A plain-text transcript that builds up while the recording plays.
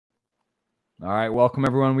All right, welcome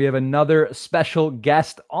everyone. We have another special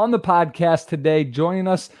guest on the podcast today, joining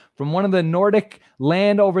us from one of the Nordic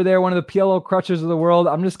land over there, one of the PLO crutches of the world.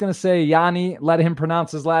 I'm just going to say Joni, let him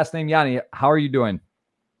pronounce his last name. Joni, how are you doing?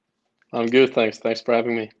 I'm good, thanks. Thanks for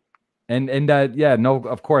having me. Yeah, no,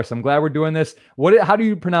 of course. I'm glad we're doing this. How do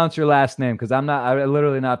you pronounce your last name? Because I'm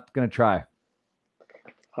literally not going to try.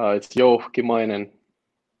 It's Jouhkimainen.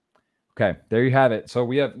 Okay, there you have it. So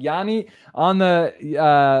we have Joni on the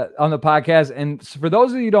podcast, and for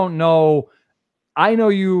those of you who don't know, I know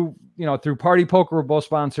you through Party Poker. We're both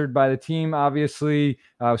sponsored by the team. Obviously,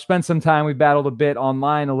 spent some time. We battled a bit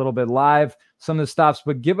online, a little bit live, some of the stops.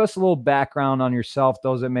 But give us a little background on yourself.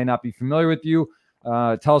 Those that may not be familiar with you,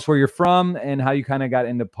 tell us where you're from and how you kind of got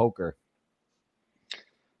into poker.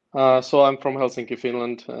 So I'm from Helsinki,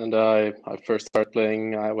 Finland, and I first started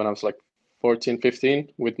playing when I was like 14,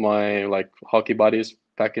 15 with my hockey buddies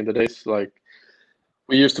back in the days. Like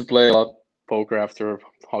we used to play a lot poker after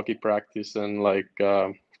hockey practice, and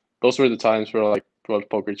those were the times where World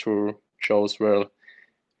Poker Tour shows were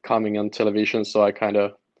coming on television. So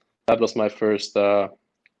that was my first where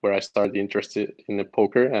I started interested in the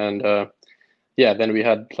poker, and then we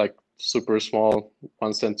had like super small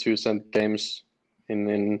 1 cent, 2 cent games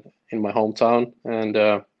in my hometown,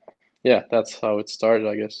 and that's how it started,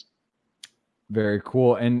 I guess. Very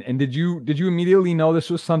cool. And did you immediately know this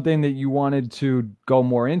was something that you wanted to go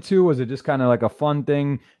more into? Was it just kind of like a fun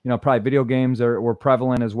thing? Probably video games were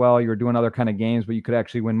prevalent as well. You were doing other kind of games, but you could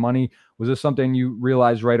actually win money. Was this something you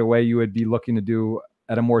realized right away you would be looking to do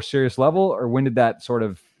at a more serious level? Or when did that sort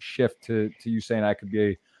of shift to you saying I could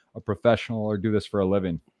be a professional or do this for a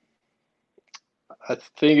living? I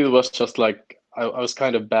think it was just like I was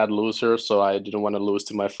kind of bad loser, so I didn't want to lose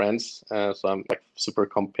to my friends. So I'm like super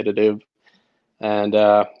competitive. And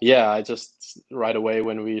I just right away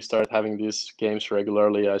when we started having these games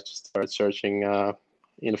regularly, I just started searching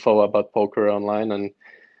info about poker online, and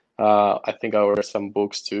I think I read some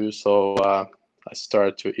books too. So I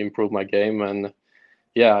started to improve my game, and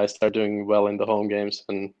I started doing well in the home games,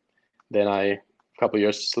 and then a couple of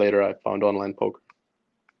years later, I found online poker.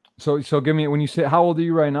 So give me, when you say, how old are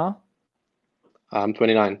you right now? I'm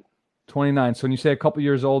 29. 29. So when you say a couple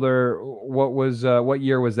years older, what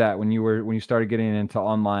year was that when you started getting into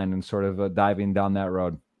online and sort of diving down that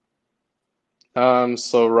road?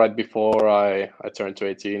 So right before I turned to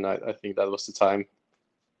 18, I think that was the time.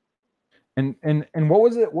 And what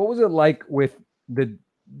was it like with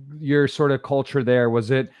your sort of culture there?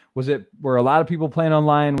 Was it were a lot of people playing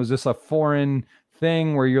online? Was this a foreign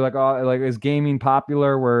thing where you're like, oh, like is gaming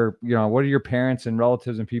popular? Where what do your parents and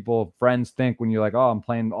relatives and friends think when you're like, oh, I'm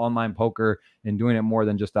playing online poker and doing it more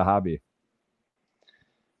than just a hobby?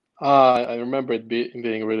 I remember it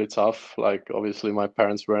being really tough. Like obviously my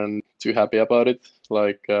parents weren't too happy about it.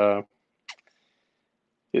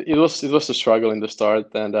 It was a struggle in the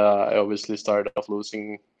start, and I obviously started off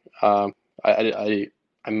losing. I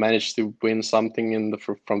managed to win something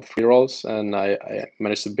from free rolls, and I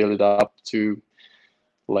managed to build it up to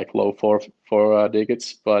like low four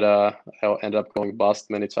digits, but I ended up going bust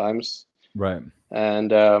many times. Right.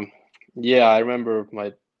 And I remember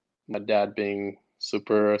my dad being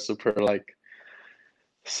super like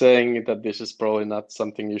saying that this is probably not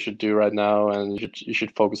something you should do right now, and you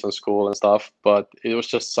should focus on school and stuff. But it was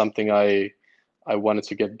just something I wanted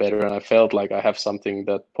to get better, and I felt like I have something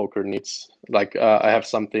that poker needs. Like I have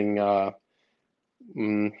something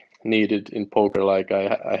needed in poker. Like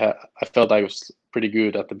I felt I was pretty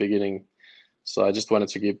good at the beginning, so I just wanted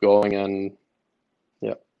to keep going, and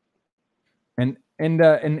yeah. And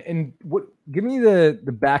what? Give me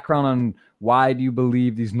the background on why do you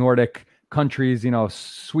believe these Nordic countries,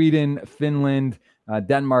 Sweden, Finland,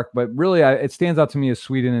 Denmark, but really it stands out to me as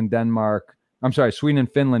Sweden and Denmark. I'm sorry, Sweden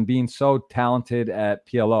and Finland being so talented at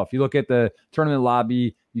PLO. If you look at the tournament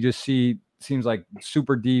lobby, you just see seems like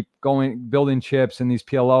super deep, building chips in these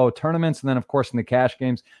PLO tournaments, and then of course in the cash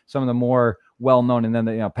games, some of the more well known, and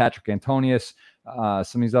then Patrick Antonius, some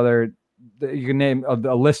of these other. You can name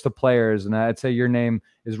a list of players, and I'd say your name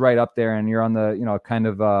is right up there, and you're on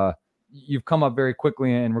the you've come up very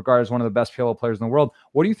quickly in regard as one of the best PLO players in the world.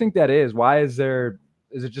 What do you think that is? Why is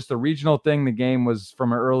it just a regional thing? The game was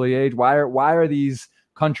from an early age. Why are these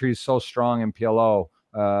countries so strong in PLO,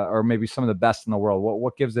 or maybe some of the best in the world?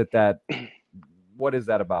 What gives it that? What is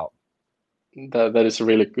that about? That is a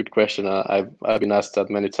really good question. I've been asked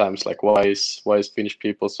that many times. Like, why is Finnish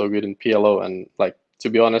people so good in PLO? And like, to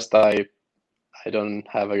be honest, I don't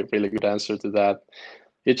have a really good answer to that.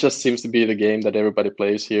 It just seems to be the game that everybody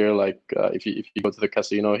plays here. Like if you go to the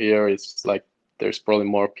casino here, it's like there's probably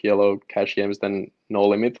more PLO cash games than No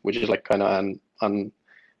Limit, which is like kind of an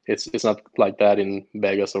it's not like that in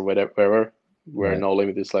Vegas or wherever, where Right. No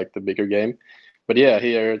Limit is like the bigger game. But yeah,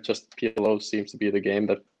 here just PLO seems to be the game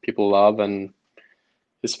that people love, and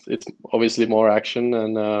it's obviously more action,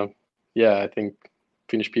 and yeah, I think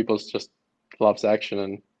Finnish people just loves action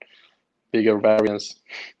and bigger variance.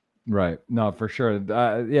 Right. No, for sure.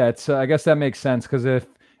 Yeah, it's I guess that makes sense because if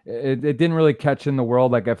it didn't really catch in the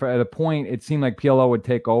world, like if at a point it seemed like PLO would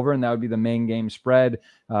take over and that would be the main game spread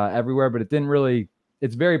everywhere, but it didn't really.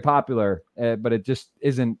 It's very popular, but it just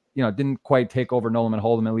isn't. It didn't quite take over No Limit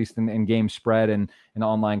Hold'em, at least in game spread and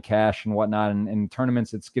online cash and whatnot. And in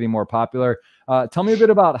tournaments, it's getting more popular. Tell me a bit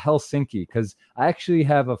about Helsinki, because I actually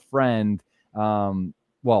have a friend.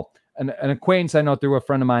 Well, an acquaintance I know through a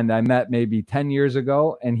friend of mine that I met maybe 10 years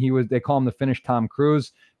ago, and they call him the Finnish Tom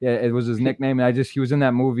Cruise. Yeah, it was his nickname. And he was in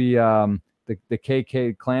that movie, the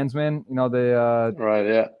KK Klansman,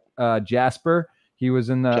 Right, yeah. Jasper. He was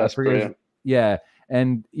in the, Jasper, yeah.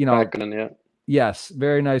 And, Mäkinen, yeah. yes,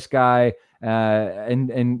 very nice guy.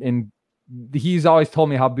 And he's always told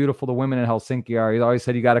me how beautiful the women in Helsinki are. He's always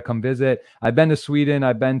said, you got to come visit. I've been to Sweden.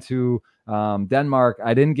 I've been to Denmark.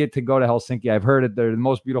 I didn't get to go to Helsinki. I've heard it. They're the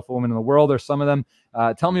most beautiful women in the world, or some of them.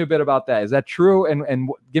 Tell me a bit about that. Is that true? And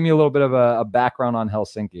give me a little bit of a background on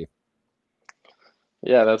Helsinki.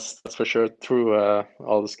 Yeah, that's for sure true.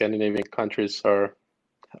 All the Scandinavian countries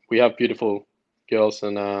we have beautiful girls,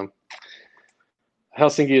 and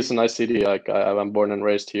Helsinki is a nice city. Like I'm born and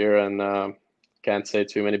raised here, and can't say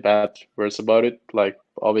too many bad words about it. Like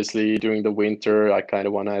obviously during the winter, I kind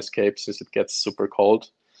of want to escape since it gets super cold.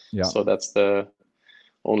 Yeah. So that's the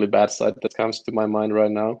only bad side that comes to my mind right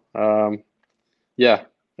now. Yeah,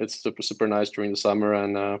 it's super nice during the summer,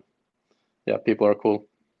 and yeah, people are cool.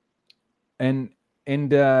 And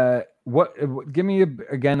give me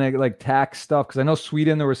again like tax stuff, because I know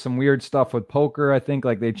Sweden there was some weird stuff with poker. I think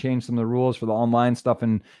like they changed some of the rules for the online stuff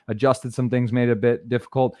and adjusted some things, made it a bit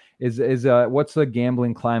difficult. Is what's the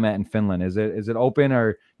gambling climate in Finland? Is it open,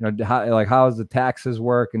 or how does the taxes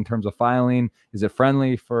work in terms of filing? Is it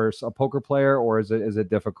friendly for a poker player, or is it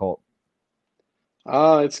difficult?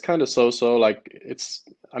 It's kind of so. Like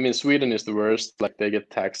I mean, Sweden is the worst. Like they get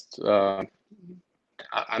taxed.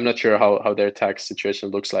 I'm not sure how their tax situation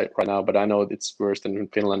looks like right now, but I know it's worse than in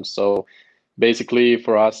Finland. So basically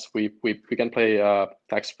for us, we can play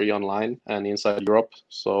tax-free online and inside Europe.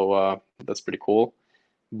 So that's pretty cool.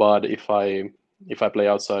 But if I play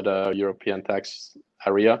outside a European tax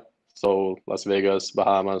area, so Las Vegas,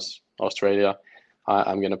 Bahamas, Australia,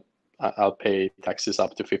 I'll pay taxes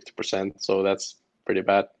up to 50%. So that's pretty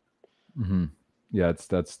bad. Mm-hmm. Yeah,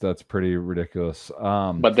 that's pretty ridiculous.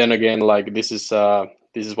 But then again, like this is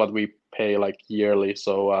what we pay like yearly.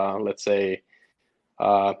 So let's say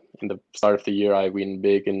in the start of the year I win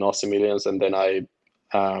big in Aussie Millions, and then I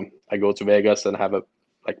go to Vegas and have a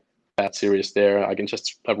like bad series there. I can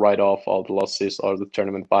just write off all the losses or the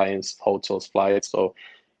tournament buy-ins, hotels, flights. So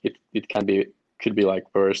it could be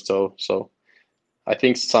like worse. So I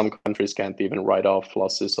think some countries can't even write off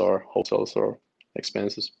losses or hotels or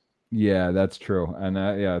expenses. Yeah, that's true, and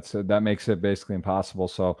yeah, that makes it basically impossible.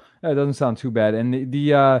 So it doesn't sound too bad. And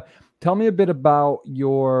tell me a bit about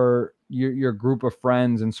your group of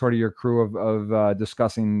friends and sort of your crew of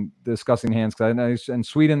discussing hands. Because I know in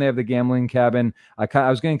Sweden they have the gambling cabin. I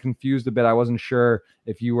was getting confused a bit. I wasn't sure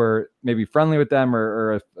if you were maybe friendly with them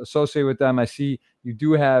or associated with them. I see you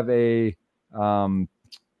do have a.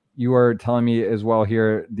 You are telling me as well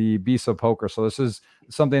here the Bisa Poker. So this is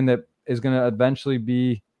something that is going to eventually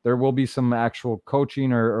be. There will be some actual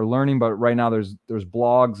coaching or learning, but right now there's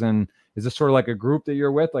blogs. And is this sort of like a group that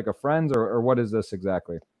you're with, like a friends, or what is this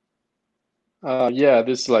exactly? Yeah,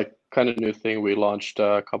 this is like kind of new thing we launched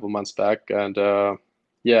a couple months back, and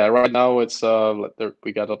yeah, right now it's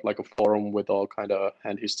we got like a forum with all kind of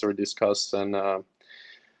hand history discussed, and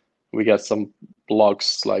we got some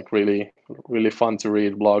blogs, like really fun to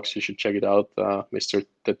read blogs. You should check it out. Mr.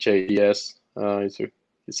 The JDS.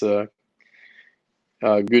 It's a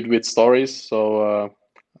good with stories. So,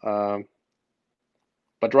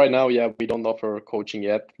 but right now, yeah, we don't offer coaching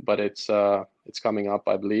yet, but it's coming up,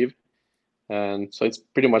 I believe. And so it's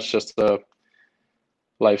pretty much just a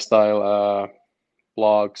lifestyle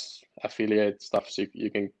blogs, affiliate stuff, so you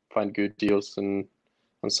can find good deals on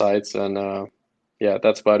sites, and yeah,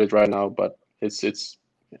 that's about it right now. But it's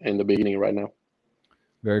in the beginning right now.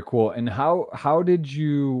 Very cool. And how did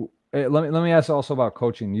you? Let me ask also about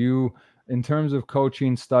coaching. You, in terms of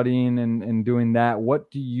coaching, studying, and doing that, what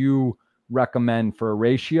do you recommend for a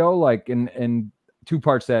ratio? Like in two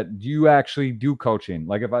parts, that do you actually do coaching?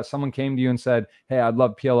 Like if someone came to you and said, "Hey, I'd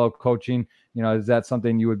love PLO coaching," is that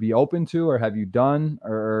something you would be open to, or have you done,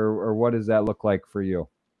 or what does that look like for you?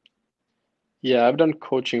 Yeah, I've done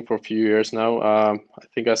coaching for a few years now. I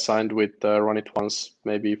think I signed with Run It Once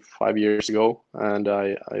maybe 5 years ago, and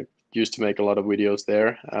I used to make a lot of videos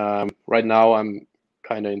there. Right now, I'm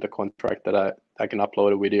kind of in the contract that I can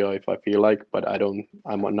upload a video if I feel like, but I'm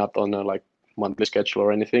not on a like monthly schedule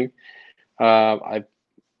or anything. I've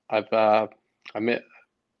I met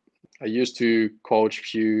I used to coach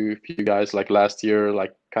few guys like last year,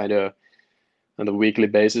 like kind of on a weekly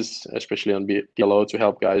basis, especially on PLO to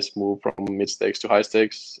help guys move from mid stakes to high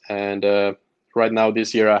stakes. And right now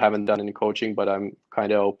this year I haven't done any coaching, but I'm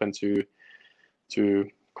kind of open to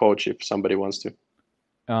coach if somebody wants to.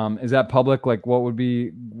 Is that public? Like, what do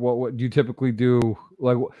you typically do?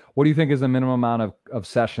 Like, what do you think is the minimum amount of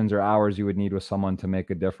sessions or hours you would need with someone to make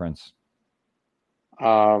a difference?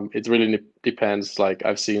 It really depends. Like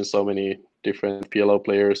I've seen so many different PLO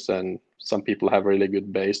players, and some people have really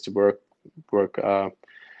good base to work to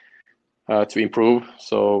improve.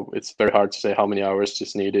 So it's very hard to say how many hours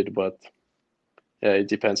is needed, but yeah, it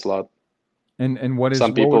depends a lot. And what is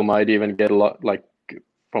some people might even get a lot, like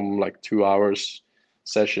from like 2 hours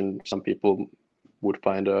session. Some people would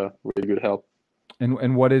find a really good help.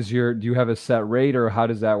 And what is do you have a set rate, or how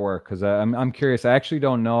does that work? Because I'm curious. I actually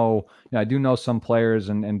don't know. I do know some players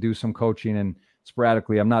and do some coaching, and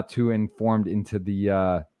sporadically. I'm not too informed into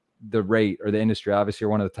the rate or the industry. Obviously,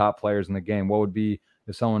 you're one of the top players in the game. What would be,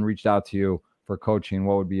 if someone reached out to you for coaching,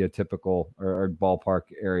 what would be a typical or ballpark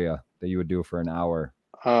area that you would do for an hour?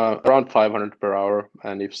 Around 500 per hour,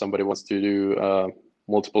 and if somebody wants to do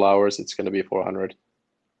multiple hours, it's going to be 400.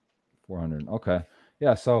 400. Okay.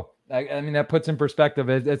 Yeah. So I mean, that puts in perspective.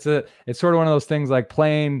 It's sort of one of those things like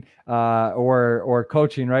playing or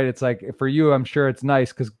coaching, right? It's like for you, I'm sure it's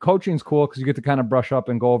nice because coaching's cool because you get to kind of brush up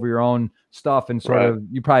and go over your own stuff and sort of,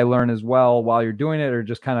 you probably learn as well while you're doing it, or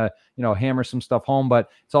just kind of, hammer some stuff home. But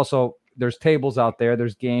it's also, there's tables out there,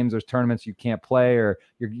 there's games, there's tournaments you can't play, or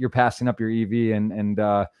you're passing up your EV, and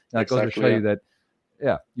that goes to show you that,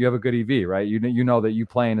 yeah, you have a good EV, right? You know that you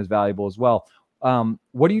playing is valuable as well.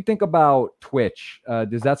 What do you think about Twitch?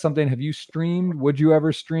 Is that something, have you streamed? Would you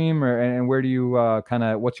ever stream, and where do you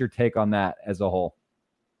what's your take on that as a whole?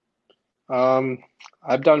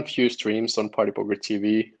 I've done a few streams on Party Poker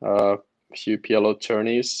TV, a few PLO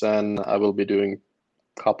tourneys, and I will be doing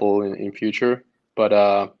a couple in future. But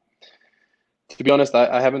to be honest,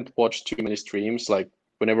 I haven't watched too many streams. Like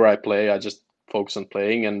whenever I play, I just focus on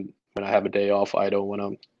playing, and when I have a day off, I don't want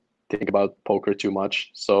to think about poker too much.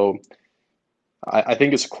 So I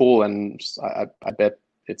think it's cool, and I bet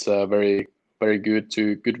it's a very, very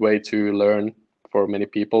good way to learn for many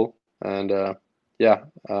people. And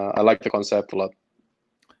I like the concept a lot.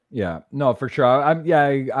 Yeah, no, for sure.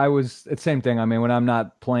 I was, it's same thing. I mean, when I'm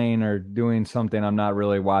not playing or doing something, I'm not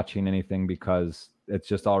really watching anything because it's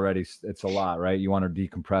just already, it's a lot, right? You want to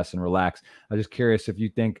decompress and relax. I'm just curious if you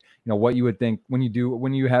think, what you would think when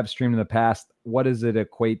you have streamed in the past, what does it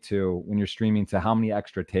equate to when you're streaming, to how many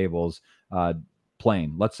extra tables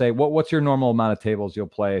playing? Let's say, what's your normal amount of tables you'll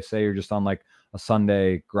play? Say you're just on like a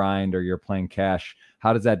Sunday grind, or you're playing cash.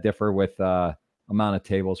 How does that differ with amount of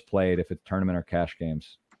tables played if it's tournament or cash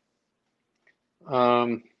games?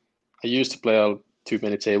 I used to play too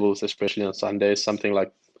many tables, especially on Sundays, something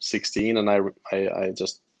like 16, and I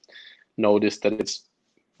just noticed that it's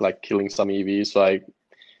like killing some EV, so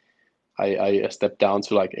I stepped down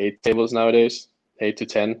to like 8 tables nowadays, 8 to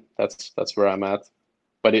 10. That's where I'm at.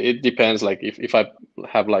 But it depends. Like if I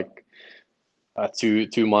have like a 2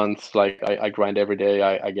 months, like I grind every day,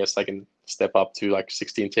 I guess I can step up to like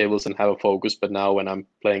 16 tables and have a focus. But now when I'm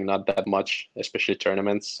playing not that much, especially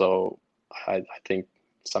tournaments, so I think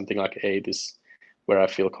something like 8 is where I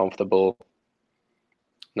feel comfortable,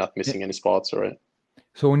 not missing any spots. Or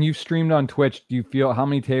so when you've streamed on Twitch, do you feel, how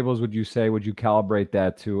many tables would you calibrate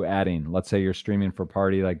that to adding? Let's say you're streaming for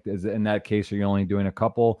party, like in that case, are you only doing a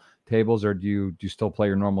couple tables, or do you still play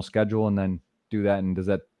your normal schedule and then do that? And does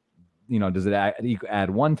that, does it add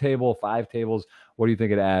 1 table, 5 tables? What do you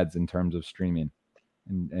think it adds in terms of streaming?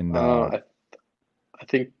 I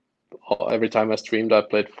think every time I streamed, I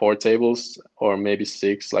played 4 tables, or maybe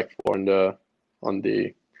 6, like 4 on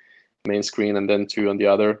the main screen and then 2 on the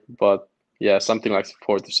other. But yeah, something like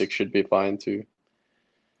 4 to 6 should be fine to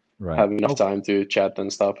have enough time to chat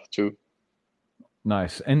and stuff too.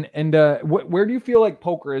 Nice. And where do you feel like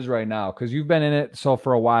poker is right now? Because you've been in it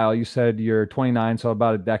for a while. You said you're 29, so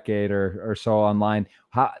about a decade or so online.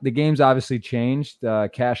 The game's obviously changed.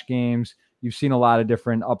 Cash games, you've seen a lot of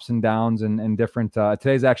different ups and downs and different.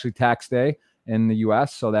 Today's actually tax day in the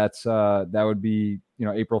U.S., so that would be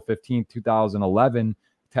April 15th, 2011.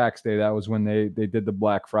 Tax day. That was when they did the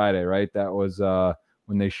Black Friday, right? That was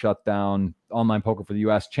when they shut down online poker for the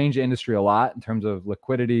US, changed the industry a lot in terms of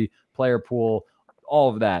liquidity, player pool, all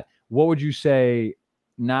of that. What would you say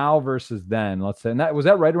now versus then? Let's say, and was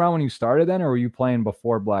that right around when you started then, or were you playing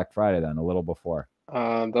before Black Friday then, a little before?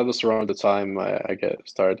 That was around the time I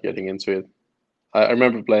started getting into it. I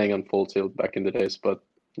remember playing on Full Tilt back in the days, but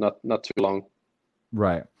not too long.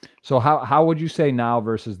 Right. So how would you say now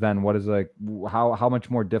versus then? What is like how much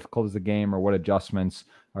more difficult is the game, or what adjustments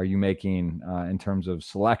are you making in terms of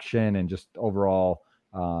selection and just overall?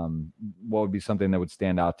 What would be something that would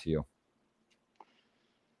stand out to you?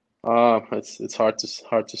 It's hard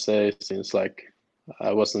to say, since like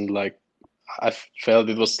I wasn't like, I felt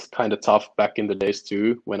it was kind of tough back in the days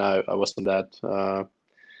too, when I wasn't that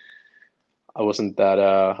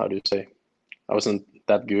how do you say, I wasn't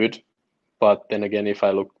that good. But then again, if I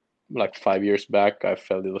look like 5 years back, I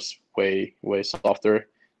felt it was way softer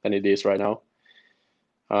than it is right now.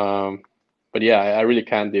 But yeah, I really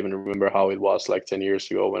can't even remember how it was like 10 years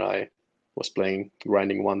ago when I was playing,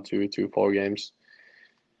 grinding 1, 2, 2, 4 games.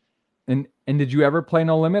 And did you ever play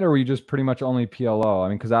No Limit, or were you just pretty much only PLO? I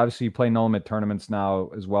mean, because obviously you play No Limit tournaments now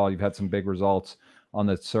as well. You've had some big results on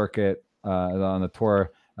the circuit, on the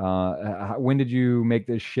tour. When did you make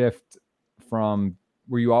this shift from?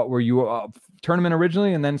 Were you tournament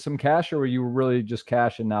originally and then some cash, or were you really just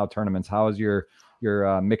cash and now tournaments? How has your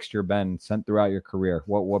mixture been sent throughout your career?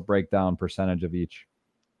 What breakdown percentage of each?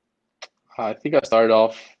 I think I started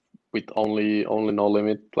off with only No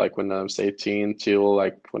Limit, like when I was 18 till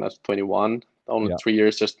like when I was 21. Only 3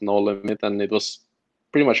 years just No Limit, and it was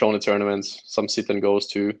pretty much only tournaments, some sit and goes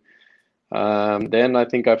too. Then I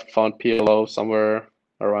think I found PLO somewhere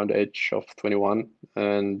around the age of 21,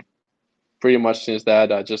 and pretty much since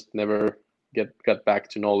that I just never got back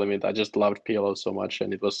to No Limit. I just loved PLO so much,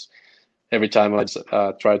 and it was every time I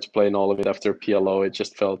tried to play No Limit after PLO, it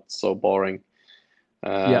just felt so boring.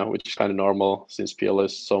 Which is kind of normal, since PLO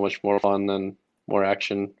is so much more fun and more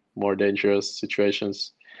action, more dangerous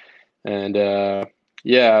situations. And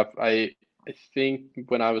yeah, I think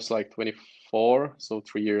when I was like 24, so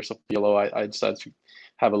 3 years of PLO, I decided to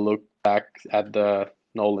have a look back at the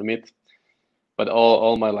No Limit. But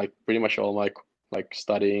all my like pretty much all my like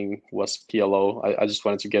studying was PLO. I just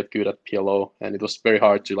wanted to get good at PLO, and it was very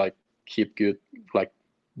hard to like keep good like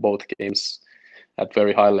both games at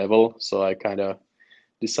very high level. So I kind of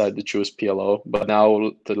decided to choose PLO. But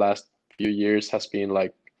now the last few years has been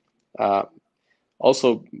like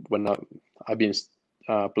also when I've been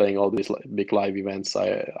playing all these big live events,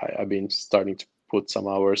 I've been starting to put some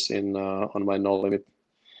hours in on my No Limit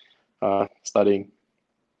studying.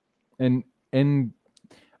 And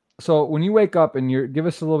so when you wake up and give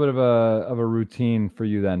us a little bit of a routine for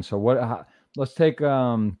you then. So let's take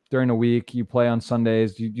during the week you play on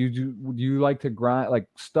Sundays. Do you like to grind, like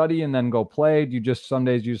study and then go play? Do you just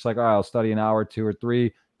Sundays you just like, all right, I'll study an hour, 2 or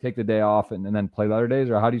 3, take the day off and then play the other days?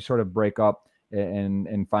 Or how do you sort of break up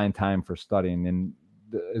and find time for studying? And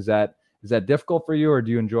is that difficult for you, or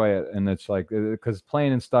do you enjoy it? And it's like, because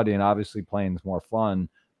playing and studying, obviously playing is more fun,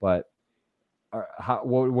 but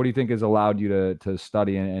what do you think has allowed you to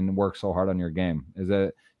study and work so hard on your game?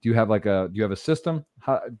 Do you have a system?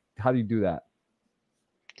 How do you do that?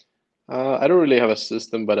 I don't really have a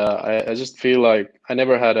system, but I just feel like I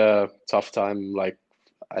never had a tough time. Like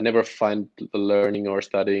I never find the learning or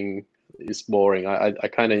studying is boring. I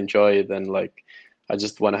kind of enjoy it, and like I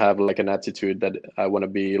just want to have like an attitude that I want to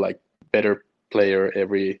be like better player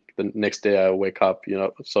the next day I wake up,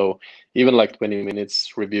 so even like 20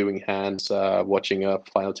 minutes reviewing hands, watching a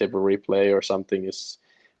final table replay or something is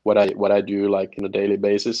what I do like on a daily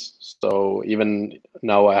basis. So even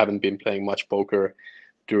now I haven't been playing much poker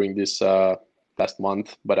during this last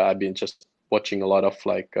month, but I've been just watching a lot of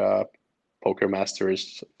like poker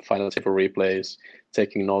masters, final table replays,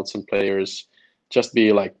 taking notes on players, just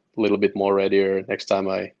be like a little bit more readier next time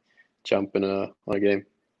I jump in on a game.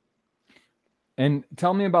 And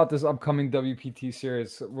tell me about this upcoming WPT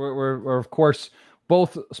series. We're of course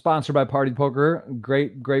both sponsored by Party Poker.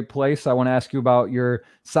 Great place. I want to ask you about your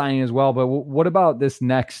signing as well. But what about this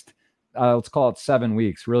next? Let's call it 7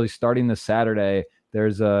 weeks. Really starting this Saturday.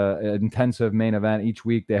 There's an intensive main event each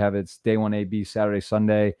week. They have its day 1 A, B, Saturday,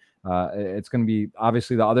 Sunday. It's going to be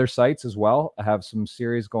obviously the other sites as well have some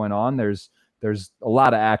series going on. There's a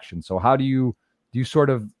lot of action. So how do you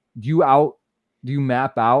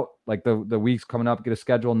map out like the weeks coming up, get a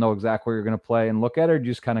schedule, know exactly what you're going to play and look at it, or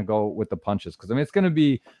just kind of go with the punches? Because I mean, it's going to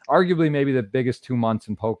be arguably maybe the biggest 2 months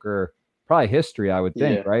in poker, probably history, I would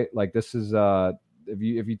think, right? Like this is if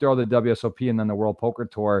you throw the WSOP and then the World Poker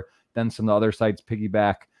Tour, then some of the other sites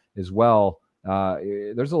piggyback as well.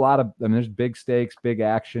 There's a lot of, I mean, there's big stakes, big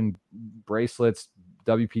action, bracelets,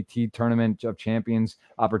 WPT Tournament of Champions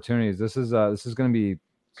opportunities. This is going to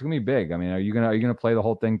be big. I mean, are you gonna play the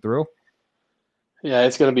whole thing through? Yeah,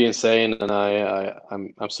 it's gonna be insane, and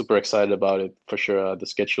I'm super excited about it for sure. The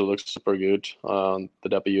schedule looks super good on the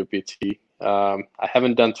WPT. I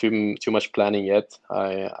haven't done too much planning yet.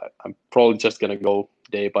 I'm probably just gonna go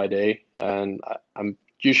day by day, and I'm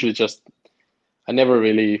usually just I never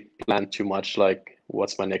really plan too much like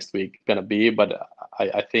what's my next week gonna be, but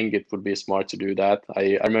I think it would be smart to do that.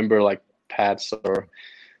 I remember like Pat's or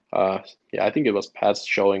yeah, I think it was Pat's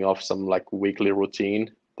showing off some like weekly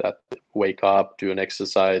routine that wake up, do an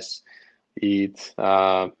exercise, eat,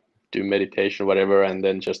 do meditation, whatever, and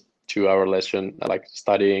then just 2 hour lesson like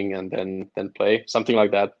studying and then play. Something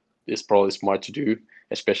like that is probably smart to do,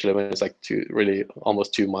 especially when it's like really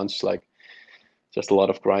almost 2 months, like just a lot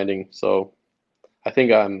of grinding. So I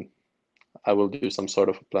think I will do some sort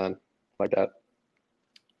of a plan like that.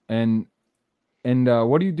 And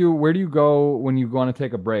what do you do? Where do you go when you want to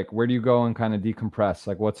take a break? Where do you go and kind of decompress?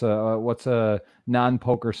 Like what's a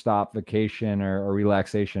non-poker stop vacation or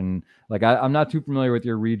relaxation? Like I'm not too familiar with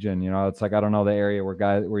your region. You know, it's like I don't know the area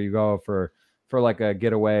where you go for like a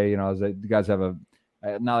getaway. You know, you guys have a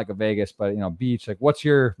not like a Vegas, but you know, beach. Like what's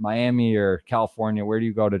your Miami or California? Where do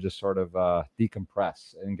you go to just sort of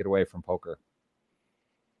decompress and get away from poker?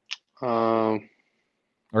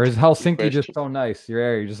 Or is Helsinki just so nice? Your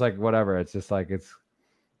area, you're just like whatever. It's just like it's.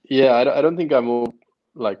 Yeah, I don't think I move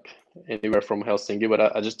like anywhere from Helsinki,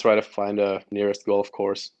 but I just try to find a nearest golf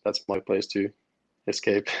course. That's my place to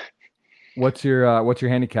escape. What's your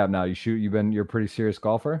handicap now? You're a pretty serious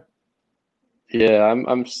golfer? Yeah,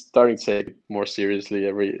 I'm starting to take it more seriously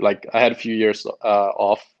like I had a few years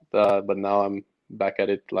off, but now I'm back at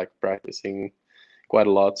it, like practicing quite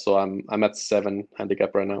a lot. So I'm at 7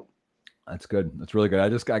 handicap right now. That's good. That's really good.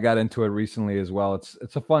 I got into it recently as well.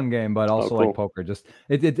 It's a fun game, but also like poker. Just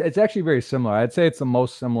it's actually very similar. I'd say it's the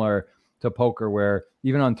most similar to poker, where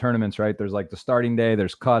even on tournaments, right? There's like the starting day,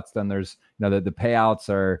 there's cuts, then there's the payouts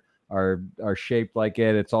are shaped like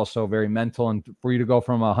it. It's also very mental, and for you to go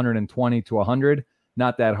from 120 to 100,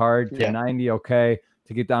 not that hard, to 90, okay,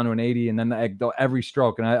 to get down to an 80, and then every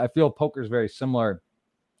stroke. And I feel poker is very similar.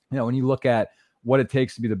 You know, when you look at what it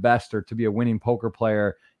takes to be the best or to be a winning poker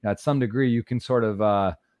player, at some degree, you can sort of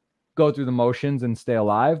go through the motions and stay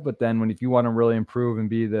alive. But then if you want to really improve and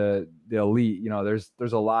be the elite, you know, there's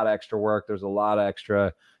a lot of extra work. There's a lot of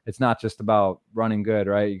extra. It's not just about running good,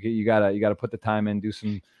 right? You gotta put the time in, do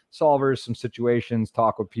some solvers, some situations,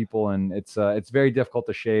 talk with people, and it's very difficult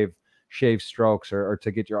to shave strokes or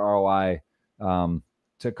to get your ROI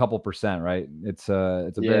to a couple percent, right? It's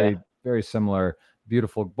a very, very similar,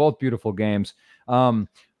 both beautiful games.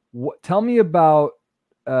 Tell me about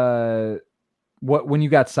when you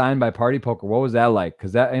got signed by Party Poker, what was that like?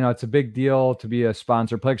 Because that, you know, it's a big deal to be a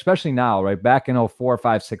sponsor player, especially now, right? Back in 04,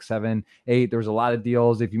 5, 6, 7, 8, there was a lot of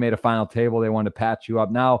deals. If you made a final table, they wanted to patch you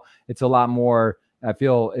up. Now it's a lot more. I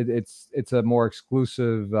feel it's a more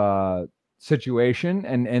exclusive situation.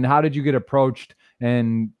 And how did you get approached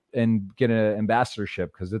and get an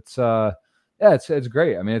ambassadorship? Because it's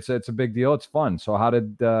great. I mean, it's a big deal. It's fun. So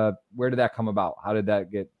where did that come about? How did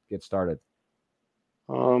that get started?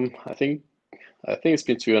 I think it's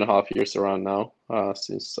been 2.5 years around now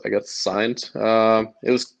since I got signed.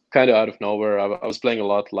 It was kind of out of nowhere. I was playing a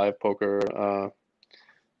lot live poker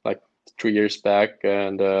like 3 years back,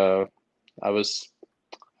 and I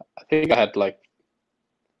think I had like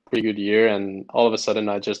pretty good year, and all of a sudden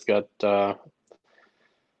I just got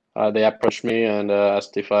they approached me and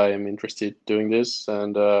asked if I am interested in doing this,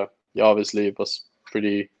 and yeah, obviously it was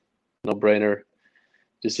pretty no-brainer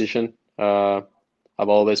decision. I've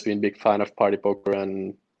always been a big fan of Party Poker,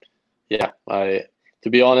 and yeah, to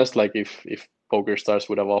be honest, like if PokerStars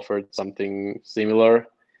would have offered something similar,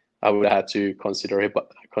 I would have had to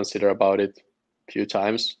consider about it a few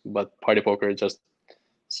times. But Party Poker, just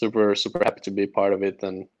super happy to be part of it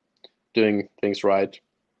and doing things right,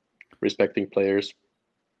 respecting players.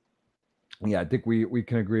 Yeah, I think we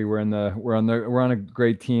can agree we're on a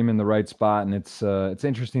great team in the right spot, and it's an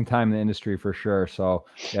interesting time in the industry for sure. So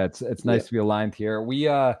yeah, it's nice to be aligned here. We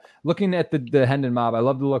looking at the Hendon Mob. I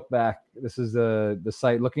love to look back. This is the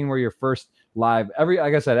site looking where your first live.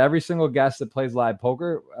 Like I said, every single guest that plays live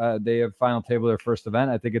poker, they have final table their first event.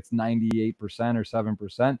 I think it's 98% or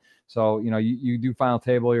 7%. So you know you do final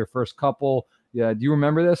table your first couple. Yeah, do you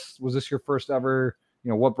remember this? Was this your first ever? You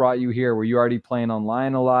know, what brought you here? Were you already playing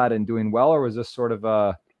online a lot and doing well, or was this sort of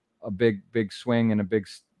a big swing and a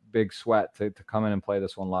big sweat to come in and play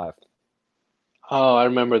this one live? Oh, I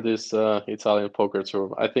remember this Italian poker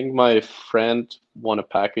tour. I think my friend won a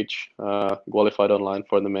package, qualified online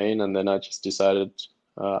for the main, and then I just decided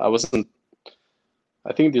I wasn't.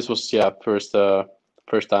 I think this was first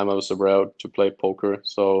time I was abroad to play poker.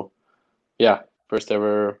 So yeah, first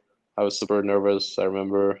ever. I was super nervous. I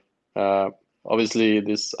remember. Obviously,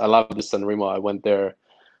 this I love this San Remo. I went there a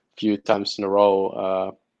few times in a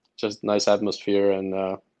row. Just nice atmosphere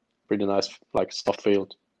and pretty nice like soft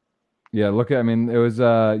field. Yeah, look at, I mean, it was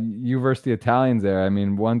you versus the Italians there. I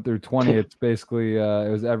mean, 1 through 20, it's basically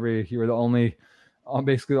it was you were the only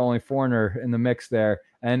basically the only foreigner in the mix there.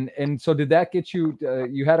 And so did that get you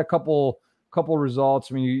you had a couple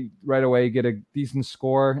results. I mean, you right away you get a decent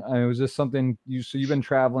score. I mean, was this something you've been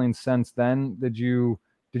traveling since then? Did you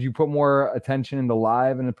put more attention into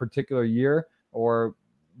live in a particular year or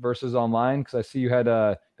versus online? Because I see you had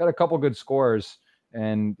got a couple good scores,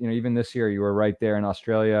 and even this year you were right there in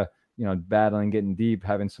Australia, battling, getting deep,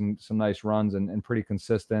 having some nice runs and pretty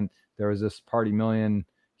consistent. There was this Party Million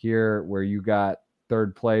here where you got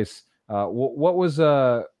third place. What was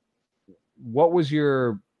the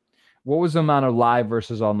amount of live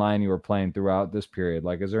versus online you were playing throughout this period?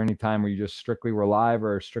 Like, is there any time where you just strictly were live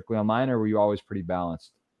or strictly online, or were you always pretty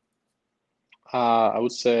balanced? I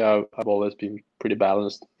would say I've always been pretty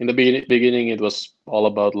balanced. In the beginning, it was all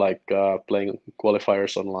about like playing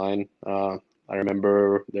qualifiers online. I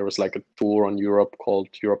remember there was like a tour on Europe called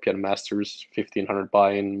European Masters, 1500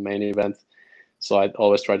 buy-in main event. So I'd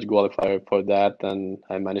always try to qualify for that, and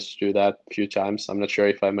I managed to do that a few times. I'm not sure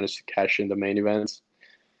if I managed to cash in the main events.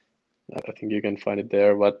 I think you can find it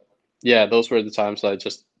there, but yeah, those were the times I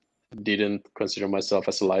just didn't consider myself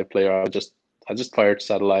as a live player. I just fired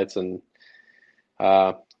satellites and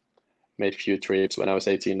uh, made a few trips when I was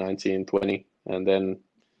 18, 19, 20, and then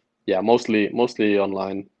yeah, mostly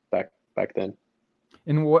online back then.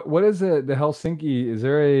 And what is the Helsinki? Is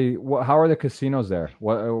there how are the casinos there?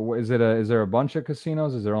 Is there a bunch of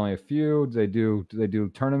casinos? Is there only a few? Do they do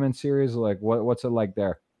tournament series? Like what's it like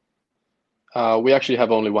there? We actually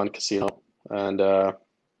have only one casino, and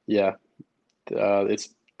yeah, it's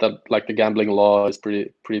like the gambling law is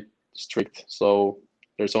pretty strict. So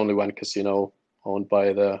there's only one casino owned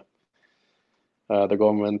by the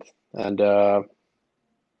government, and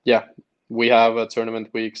yeah, we have tournament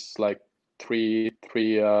weeks like three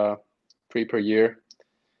per year.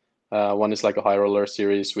 One is like a high roller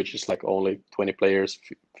series, which is like only 20 players,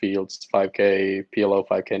 fields, 5K, PLO,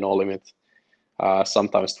 5K, no limit.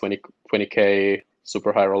 Sometimes 20K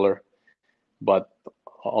super high roller, but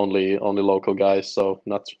only local guys, so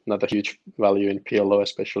not a huge value in PLO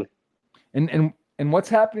especially. And what's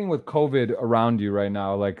happening with COVID around you right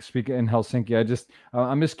now? Like, speaking in Helsinki,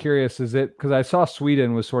 I'm just curious. Is it because I saw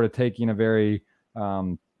Sweden was sort of taking a very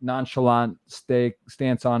nonchalant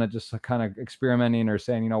stance on it, just kind of experimenting or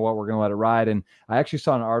saying, you know what, we're going to let it ride. And I actually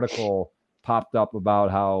saw an article popped up about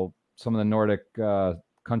how some of the Nordic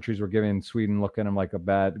countries were giving Sweden, looking at them like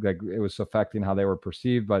like it was affecting how they were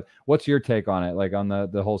perceived. But what's your take on it? Like on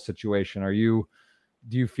the whole situation?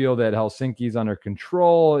 Do you feel that Helsinki's under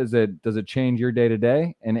control? Does it change your day to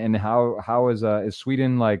day? And how is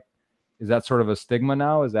Sweden, like, is that sort of a stigma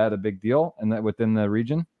now? Is that a big deal and that within the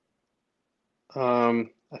region?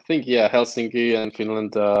 I think yeah, Helsinki and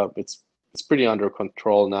Finland, it's pretty under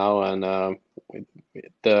control now, and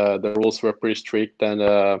the rules were pretty strict, and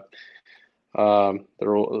the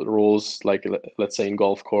rules, like let's say in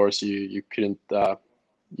golf course, you couldn't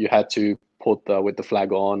you had to put with the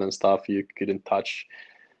flag on and stuff. You couldn't touch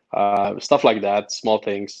stuff like that, small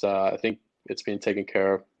things. I think it's been taken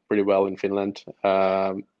care of pretty well in Finland.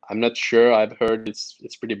 I'm not sure. I've heard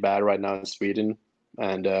it's pretty bad right now in Sweden,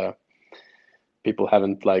 and people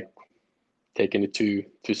haven't like taken it too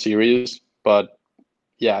serious. But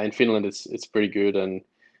yeah, in Finland it's pretty good, and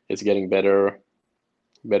it's getting better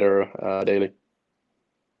daily.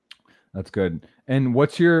 That's good. And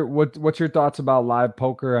what's your thoughts about live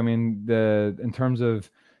poker? I mean, in terms of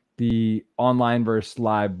the online versus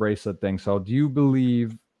live bracelet thing. So do you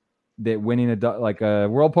believe that winning like a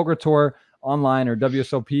World Poker Tour online or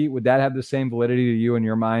WSOP, would that have the same validity to you in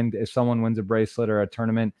your mind if someone wins a bracelet or a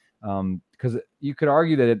tournament? Because you could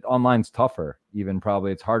argue that online's tougher, even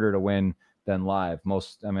probably it's harder to win than live.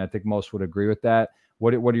 I think most would agree with that.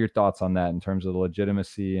 What are your thoughts on that in terms of the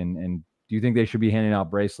legitimacy, and do you think they should be handing out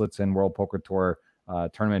bracelets and World Poker Tour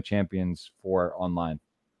tournament champions for online?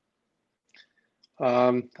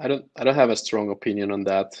 I don't have a strong opinion on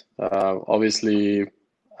that. Obviously,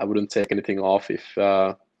 I wouldn't take anything off if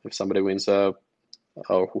somebody wins or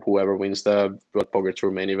whoever wins the World Poker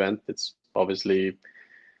Tour main event. It's obviously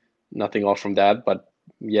nothing off from that, but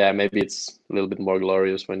yeah, maybe it's a little bit more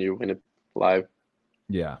glorious when you win it live.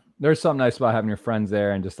 Yeah, there's something nice about having your friends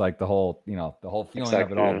there and just like the whole, the whole feeling of it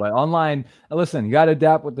Exactly. all. Yeah. But online, listen, you got to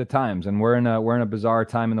adapt with the times, and we're in a bizarre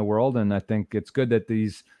time in the world, and I think it's good that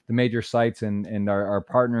the major sites and are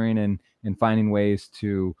partnering and finding ways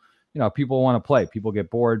to, people want to play, people get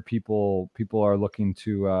bored, people are looking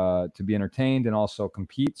to be entertained and also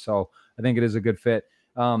compete. So I think it is a good fit.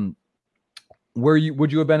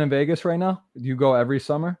 Would you have been in Vegas right now? Do you go every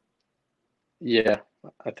summer? Yeah,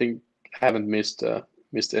 I think I haven't missed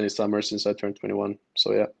any summer since I turned 21.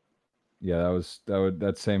 So yeah. Yeah,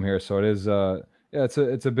 that's same here. So it is yeah,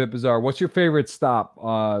 it's a bit bizarre. What's your favorite stop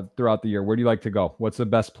throughout the year? Where do you like to go? What's the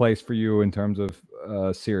best place for you in terms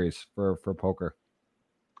of series for poker?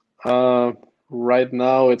 Uh, right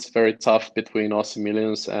now it's very tough between Aussie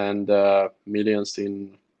Millions and Millions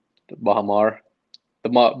in the Bahamar. The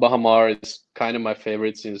Bahamar is kind of my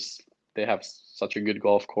favorite since they have such a good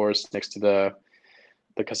golf course next to the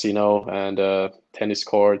casino and tennis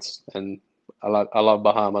courts, and I love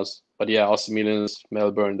Bahamas. But yeah, Aussie Millions,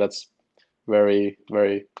 Melbourne, that's very,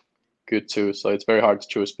 very good too. So it's very hard to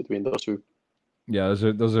choose between those two. Yeah,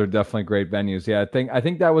 those are definitely great venues. Yeah, I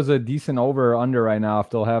think that was a decent over or under right now if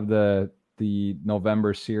they'll have the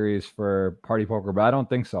November series for Party Poker, but I don't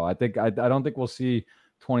think so. I don't think we'll see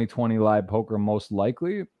 2020 live poker most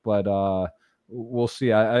likely, but we'll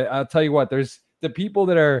see. I'll tell you what, there's the people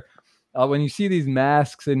that are when you see these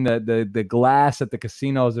masks and the glass at the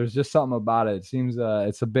casinos, there's just something about it. It seems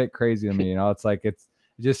it's a bit crazy to me. It's like it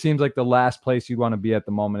just seems like the last place you'd want to be at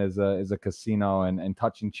the moment is a casino and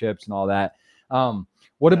touching chips and all that.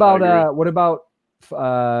 What Yeah, I agree. about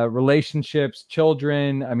relationships,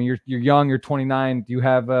 children? I mean, you're young, you're 29. Do you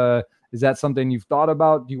have is that something you've thought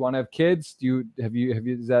about? Do you want to have kids? Have you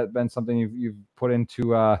has that been something you've put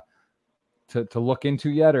into to look into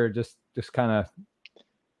yet, or just kind of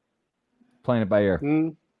playing it by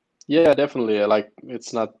ear? Yeah, definitely. Like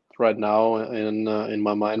it's not right now in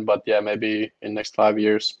my mind, but yeah, maybe in next 5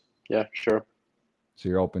 years. Yeah, sure. So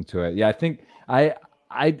you're open to it. Yeah, I think I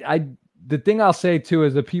the thing I'll say too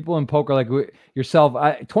is the people in poker like yourself,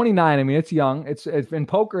 29. I mean, it's young. It's in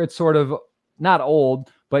poker. It's sort of not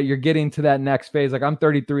old, but you're getting to that next phase. Like I'm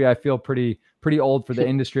 33. I feel pretty old for the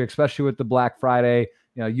industry, especially with the Black Friday.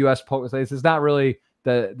 U.S. poker states. It's not really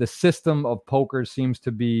the system of poker seems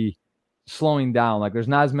to be slowing down. Like there's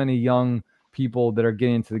not as many young people that are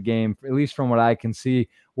getting into the game, at least from what I can see.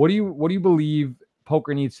 What do you believe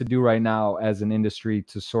poker needs to do right now as an industry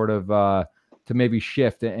to sort of to maybe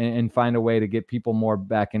shift and find a way to get people more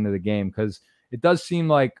back into the game? Because it does seem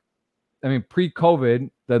like, I mean,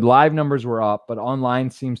 pre-COVID, the live numbers were up, but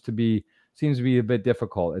online seems to be a bit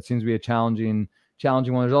difficult. It seems to be a challenging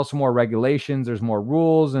one. There's also more regulations, there's more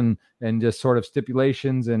rules and just sort of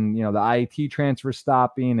stipulations, and the IET transfer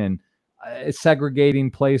stopping and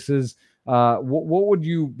segregating places. What would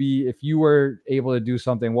you be if you were able to do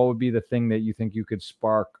something? What would be the thing that you think you could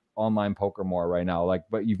spark online poker more right now? Like,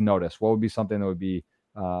 but you've noticed, what would be something that would be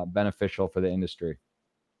beneficial for the industry?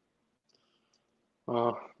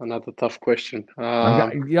 Another tough question.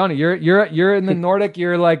 Joni, you're in the Nordic.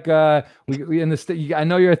 You're like we in the. I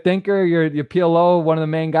know you're a thinker. You're PLO, one of the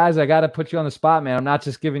main guys. I got to put you on the spot, man. I'm not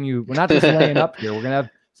just giving you. We're not just laying up here. We're gonna have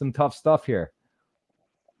some tough stuff here.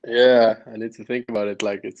 Yeah, I need to think about it.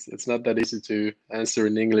 Like it's not that easy to answer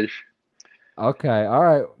in English. Okay. All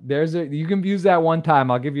right. You can use that one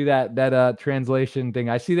time. I'll give you that translation thing.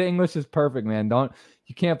 I see the English is perfect, man.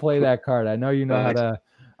 You can't play that card. I know you know how Thanks. to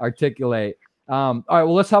articulate. All right.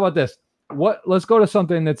 Well, how about this? Let's go to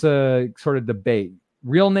something that's a sort of debate.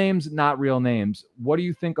 Real names, not real names. What do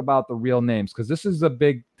you think about the real names? Because this is a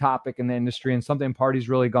big topic in the industry and something parties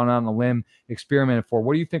really gone on a limb experimented for.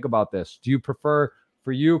 What do you think about this? Do you prefer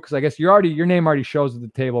for you? Because I guess your name already shows at the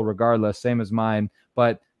table regardless, same as mine.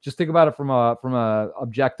 But just think about it from a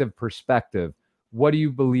objective perspective. What do you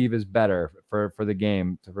believe is better for the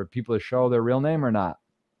game, for people to show their real name or not?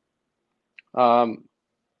 Um,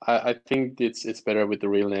 I think it's better with the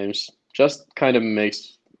real names. Just kind of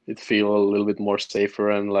makes it feel a little bit more safer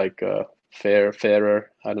and like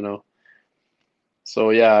fairer. I don't know. So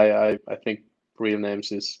yeah, I think real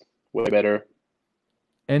names is way better.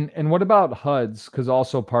 And what about HUDs? Because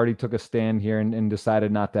also Party took a stand here and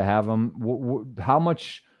decided not to have them. How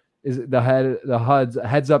much is it the HUDs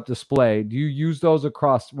heads up display? Do you use those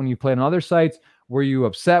across when you play on other sites? Were you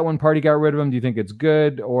upset when Party got rid of them? Do you think it's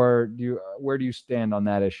good, or where do you stand on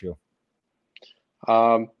that issue?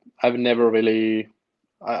 I've never really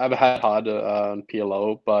I've had HUD on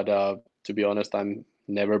PLO, but to be honest, I'm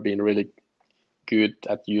never been really good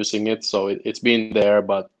at using it. So it's been there,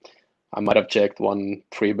 but I might have checked one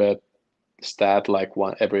 3-bet stat like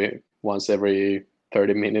once every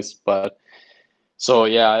 30 minutes. But So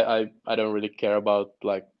yeah, I don't really care about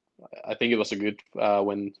like, I think it was a good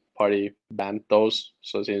when party banned those.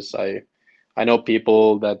 So since I know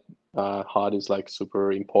people that HUD is like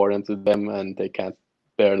super important to them and they can't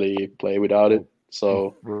barely play without it.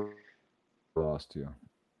 So lost you.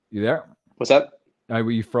 You there? what's that?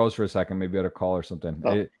 You froze for a second. Maybe at a call or something.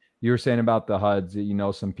 Oh. You were saying about the HUDs that you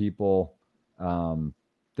know some people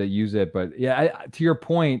that use it, but yeah, to your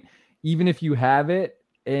point, even if you have it,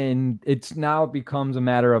 and it's now it becomes a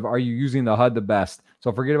matter of, are you using the HUD the best?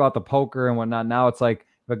 So forget about the poker and whatnot. Now it's like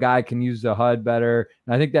if a guy can use the HUD better,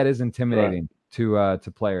 and I think that is intimidating to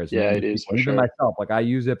players. Yeah, it is for even sure. myself. Like I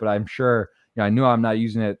use it, but I'm sure I knew I'm not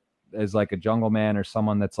using it as like a jungle man or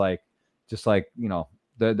someone that's like just like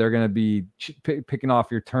they're going to be picking off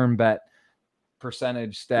your turn bet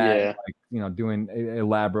percentage stat, like doing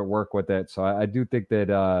elaborate work with it. So I do think that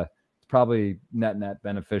it's probably net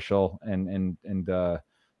beneficial and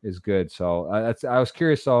is good. So I was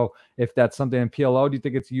curious. So if that's something in PLO, do you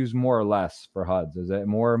think it's used more or less for HUDs? Is it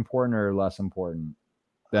more important or less important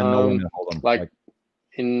than knowing to hold them? Like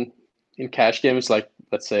in cash games, like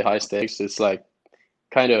let's say high stakes, it's like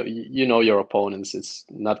kind of your opponents. It's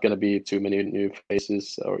not going to be too many new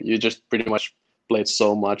faces, or you just pretty much played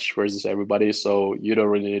so much versus everybody, so you don't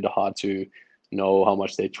really need a HUD to know how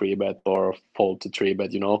much they 3-bet or fold to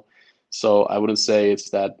 3-bet. So I wouldn't say it's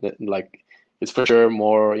that like, it's for sure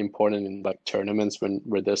more important in like tournaments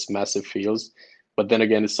where there's massive fields, but then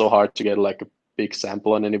again, it's so hard to get like a big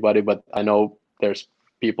sample on anybody. But I know there's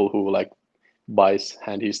people who like buys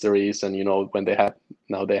hand histories, and when they have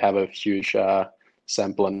a huge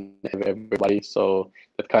sample on everybody. So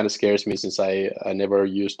that kind of scares me, since I never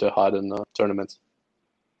used a HUD in tournaments.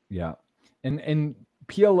 Yeah. And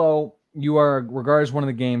PLO, you are regarded as one of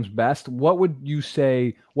the game's best. What would you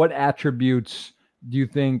say, what attributes do you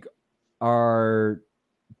think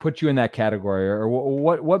put you in that category, or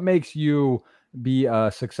what makes you be a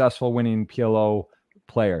successful winning PLO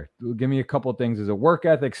player? Give me a couple of things. Is it work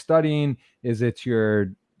ethic, studying? Is it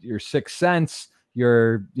your sixth sense?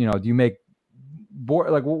 Do you make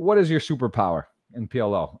like, what is your superpower in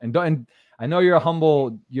PLO? And I know you're a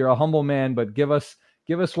humble man, but give us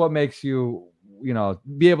what makes you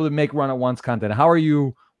be able to make run at once content. How are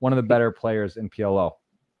you one of the better players in PLO?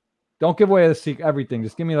 Don't give away everything.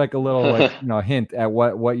 Just give me like a little like hint at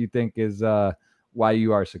what you think is why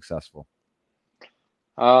you are successful.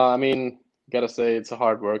 I mean, gotta say it's a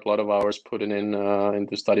hard work, a lot of hours putting in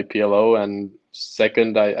into study PLO. And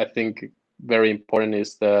second, I think very important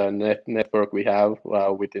is the network we have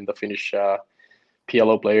within the Finnish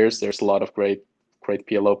PLO players. There's a lot of great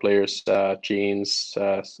PLO players, Jeans,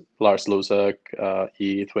 Lars Lusuk,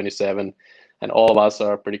 E27, and all of us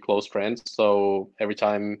are pretty close friends. So every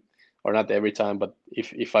time, or not every time, but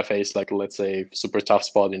if I face like, let's say, super tough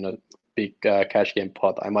spot in a big cash game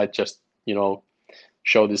pot, I might just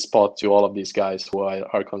show this spot to all of these guys who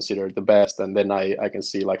are considered the best, and then I can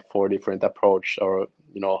see like 4 different approach, or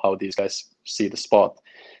how these guys see the spot,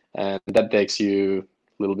 and that takes you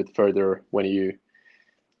a little bit further when you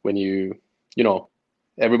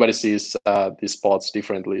everybody sees these spots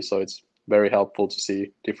differently, so it's very helpful to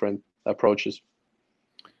see different approaches.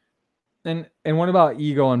 And what about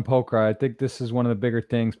ego in poker? I think this is one of the bigger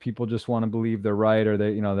things. People just want to believe they're right, or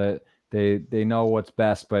that they know what's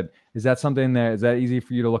best. But is that something is that easy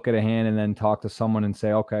for you to look at a hand and then talk to someone and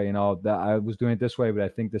say, okay, that I was doing it this way, but I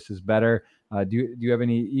think this is better. Do you have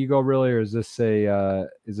any ego really, or is this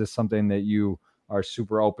something that you are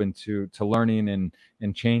super open to learning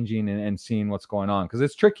and changing and seeing what's going on? Because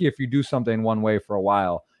it's tricky if you do something one way for a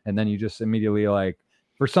while and then you just immediately, like,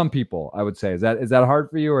 for some people, I would say, is that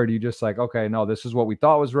hard for you, or do you just like, okay, no, this is what we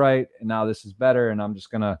thought was right, and now this is better, and I'm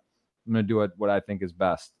gonna do it what I think is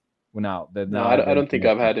best. No, I don't think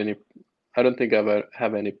I've had any. I don't think I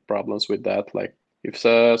have any problems with that. Like, if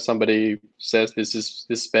somebody says this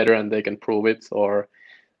is better and they can prove it, or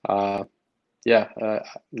no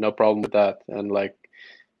problem with that. And like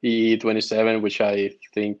E27, which I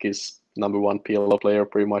think is #1 PLO player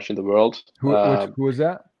pretty much in the world. Who is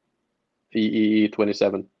that?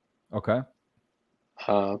 E27. Okay.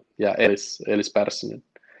 Ellis Persson.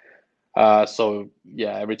 So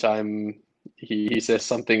yeah, every time he says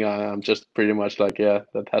something, I'm just pretty much like, yeah,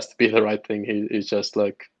 that has to be the right thing. He's just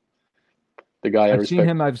like the guy I respect. Seen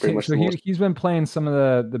him. I've seen. So he's been playing some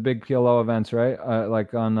of the big PLO events, right?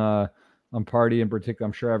 Like on Party in particular.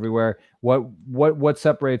 I'm sure everywhere. What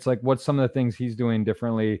separates, like, what's some of the things he's doing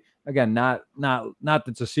differently? Again, not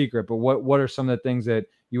that's a secret, but what are some of the things that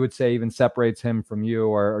you would say even separates him from you,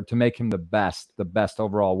 or to make him the best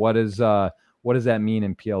overall? What does that mean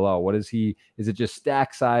in PLO? Is it just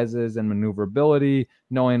stack sizes and maneuverability,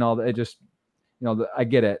 knowing all that? I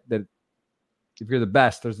get it that if you're the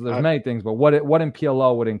best, there's many things, but what in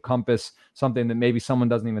PLO would encompass something that maybe someone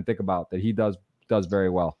doesn't even think about that he does very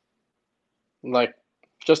well? Like,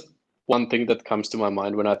 just one thing that comes to my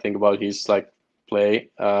mind when I think about his like play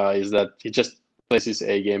is that he just plays his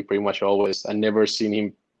A game pretty much always. I never seen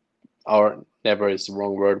him, or never is the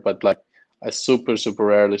wrong word, but like I super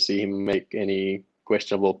rarely see him make any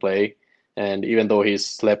questionable play. And even though he's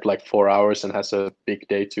slept like 4 hours and has a big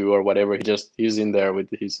day too or whatever, he's in there with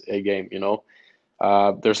his A game.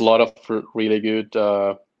 There's a lot of really good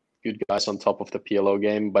guys on top of the PLO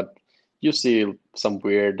game, but you see some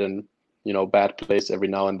weird and bad plays every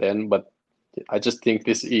now and then. But I just think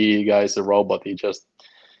this E guy is a robot. He's just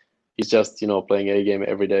playing A game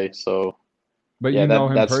every day. So, but yeah,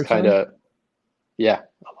 that's kind personally? of yeah,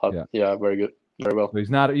 very good, very well. So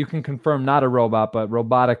he's not. You can confirm not a robot, but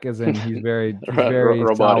robotic as in he's very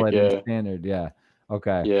robotic, solid yeah. and standard. Yeah.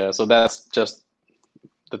 Okay. Yeah. So that's just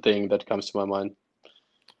the thing that comes to my mind.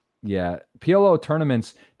 Yeah, PLO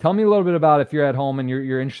tournaments. Tell me a little bit about if you're at home and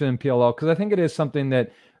you're interested in PLO, because I think it is something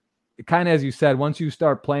that, kind of as you said, once you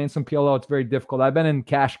start playing some PLO, it's very difficult. I've been in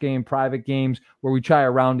cash game, private games where we try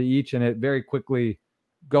a round to each, and it very quickly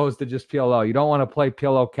goes to just PLO. You don't want to play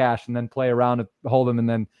PLO cash and then play around to hold them, and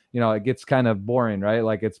then it gets kind of boring, right?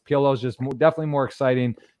 Like PLO is just definitely more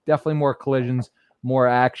exciting, definitely more collisions, more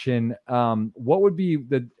action. What would be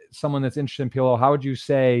someone that's interested in PLO? How would you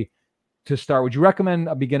say to start? Would you recommend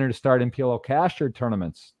a beginner to start in PLO cash or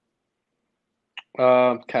tournaments?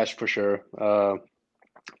 Cash for sure.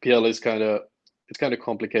 PLO is kind of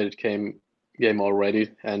complicated game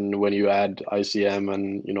already, and when you add ICM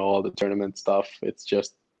and all the tournament stuff, it's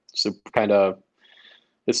just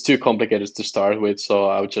it's too complicated to start with. So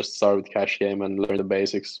I would just start with cash game and learn the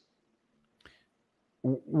basics.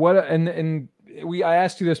 I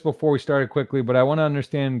asked you this before we started quickly, but I want to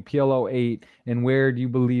understand PLO 8 and where do you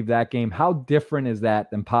believe that game, how different is that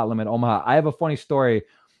than Pot Limit Omaha? I have a funny story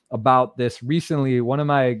about this recently. One of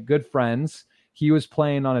my good friends, he was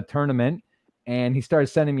playing on a tournament and he started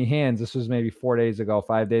sending me hands. This was maybe 5 days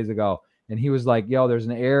ago. And he was like, yo, there's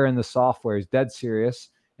an error in the software. He's dead serious.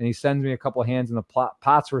 And he sends me a couple of hands and the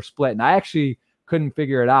pots were split. And I actually couldn't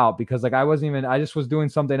figure it out because like I just was doing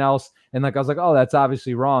something else, and like I was like, oh, that's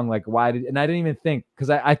obviously wrong. Like and I didn't even think, because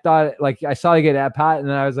I thought, like, I saw you get at pot, and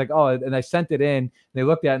then I was like, oh, and I sent it in, and they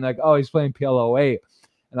looked at it and like, oh, he's playing PLO 8,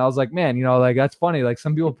 and I was like, man, like that's funny. Like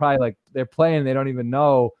some people probably like they're playing, they don't even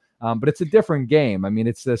know, but it's a different game. I mean,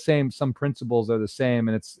 it's the same. Some principles are the same,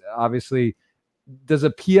 and it's obviously, does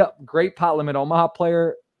a great Pot Limit Omaha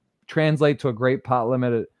player translate to a great Pot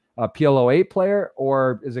Limit PLO 8 player,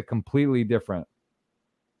 or is it completely different?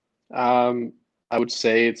 I would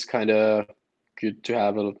say it's kind of good to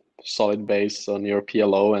have a solid base on your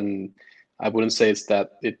PLO, and I wouldn't say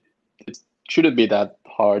it shouldn't be that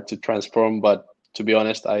hard to transform. But to be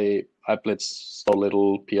honest, I played so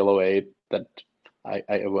little PLO 8 that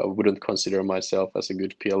I wouldn't consider myself as a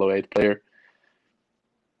good PLO 8 player.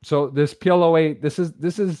 So this PLO 8, this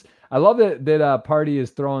is I love that Party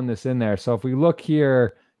is throwing this in there. So if we look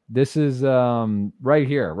here, this is right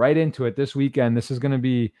here, right into it this weekend. This is going to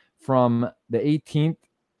be from the 18th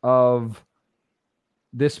of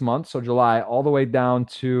this month, so July, all the way down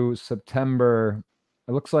to September.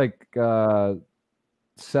 It looks like 17th.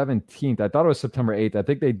 I thought it was September 8th. I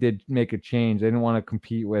think they did make a change. They didn't want to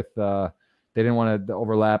compete with, they didn't want to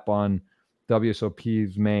overlap on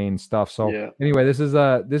WSOP's main stuff. So yeah. Anyway, this is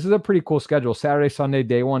a pretty cool schedule. Saturday, Sunday,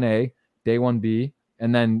 day 1A, day 1B,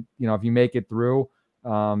 and then if you make it through,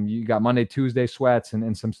 you got Monday, Tuesday sweats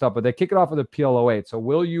and some stuff, but they kick it off with a PLO 8. So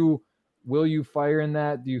will you fire in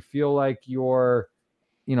that? Do you feel like do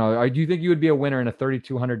you think you would be a winner in a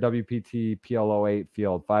 3,200 WPT PLO 8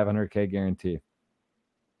 field, 500K guarantee?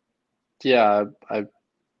 Yeah, I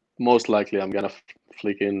most likely I'm gonna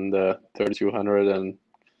flick in the 3,200 and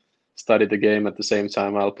study the game at the same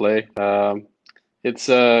time I'll play.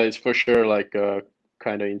 It's for sure like a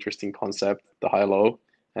kind of interesting concept, the high-low,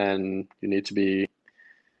 and you need to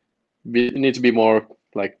be more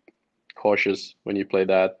like cautious when you play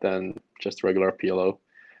that than just regular PLO.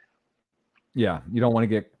 Yeah, you don't want to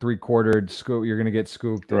get 3/4 scoop. You're going to get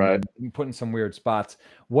scooped right. and put in some weird spots.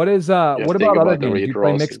 What about other games? Do you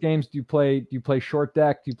play mixed games? Do you play short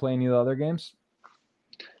deck? Do you play any of the other games?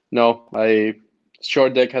 No,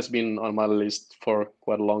 short deck has been on my list for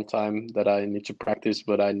quite a long time that I need to practice,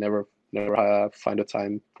 but I never find a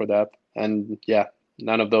time for that. And yeah,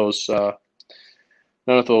 none of those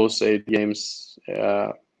 8 games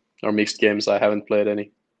or mixed games, I haven't played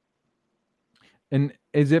any. And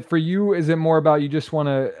is it for you? Is it more about you just want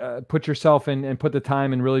to put yourself in and put the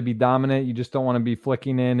time and really be dominant? You just don't want to be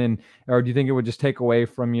flicking in, and or do you think it would just take away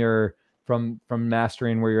from your from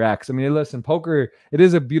mastering where you're at? 'Cause I mean, listen, poker, it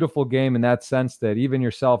is a beautiful game in that sense that even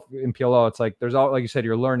yourself in PLO, it's like there's all, like you said,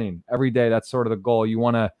 you're learning every day. That's sort of the goal. You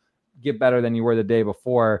want to get better than you were the day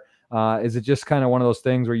before. Is it just kind of one of those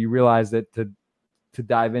things where you realize that to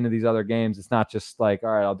dive into these other games, it's not just like, all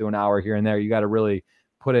right, I'll do an hour here and there. You got to really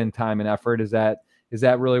put in time and effort. Is that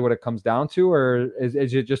really what it comes down to, or is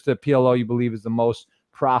it just the PLO you believe is the most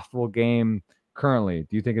profitable game currently?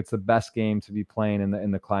 Do you think it's the best game to be playing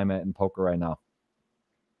in the climate in poker right now?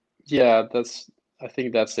 Yeah, I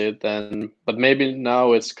think that's it then. But maybe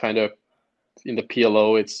now it's kind of in the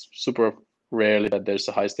PLO, it's super rarely that there's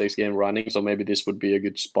a high stakes game running. So maybe this would be a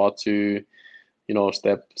good spot to,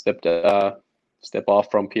 step off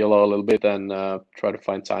from PLO a little bit and try to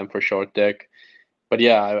find time for short deck. But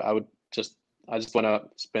yeah, I just want to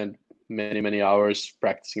spend many hours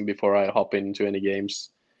practicing before I hop into any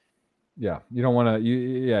games. Yeah, you don't want to.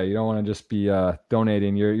 You don't want to just be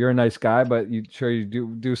donating. You're a nice guy, but you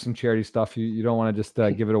do some charity stuff. You don't want to just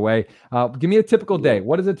give it away. Give me a typical day.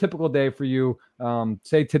 What is a typical day for you?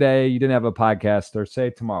 Say today you didn't have a podcast, or say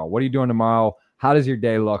tomorrow. What are you doing tomorrow? How does your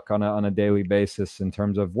day look on a daily basis in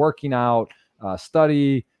terms of working out,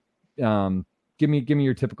 study? Give me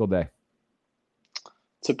your typical day.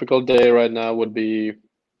 Typical day right now would be,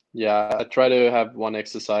 yeah, I try to have one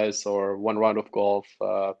exercise or one round of golf.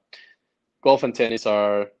 Golf and tennis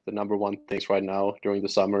are the number one things right now during the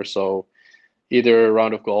summer. So either a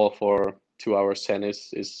round of golf or 2 hours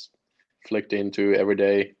tennis is flicked into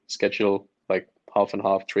everyday schedule, like half and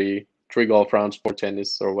half, three golf rounds, 4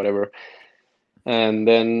 tennis or whatever. And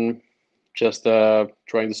then just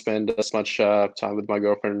trying to spend as much time with my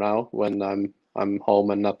girlfriend now when I'm home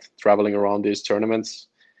and not traveling around these tournaments.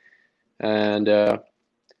 And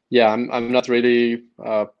yeah, I'm not really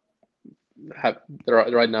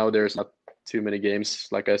right now. There's not too many games,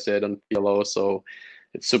 like I said, on PLO, so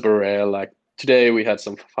it's super rare. Like today, we had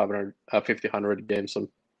some 500, 1,500 games on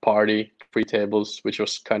party free tables, which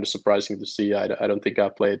was kind of surprising to see. I don't think I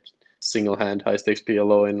played single hand high stakes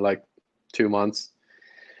PLO in like 2 months.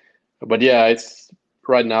 But yeah, it's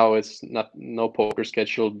right now. It's no poker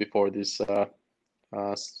scheduled before this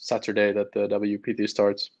Saturday that the WPT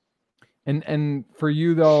starts. And for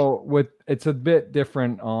you though, it's a bit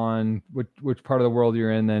different on which part of the world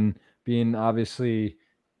you're in than being obviously.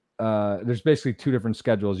 There's basically two different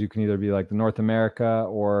schedules. You can either be like the North America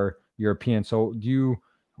or European. So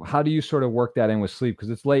how do you sort of work that in with sleep? Because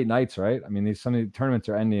it's late nights, right? I mean, some of the tournaments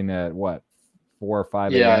are ending at what, 4 or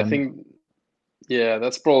 5 a.m. Yeah, I think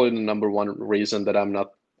that's probably the number one reason that I'm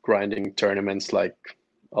not grinding tournaments like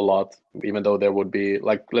a lot. Even though there would be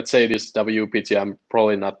like, let's say this WPT, I'm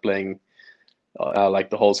probably not playing like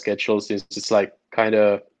the whole schedule, since it's like kind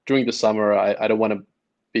of during the summer. I don't want to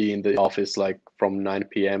be in the office like from 9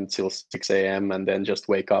 p.m. till 6 a.m. and then just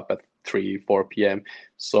wake up at 4 p.m.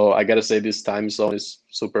 So I gotta say this time zone is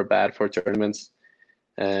super bad for tournaments.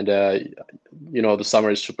 And the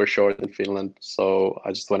summer is super short in Finland, so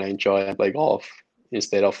I just want to enjoy and play golf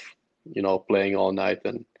instead of playing all night,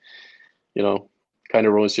 and kind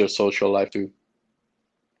of ruins your social life too.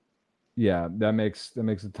 Yeah, that makes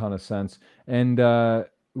a ton of sense. And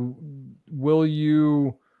will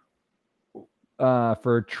you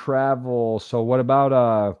for travel? So what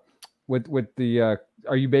about with the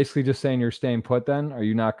are you basically just saying you're staying put then? Are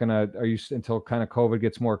you not gonna? Are you until kind of COVID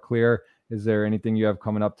gets more clear? Is there anything you have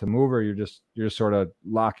coming up to move, or you're just sort of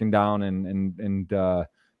locking down and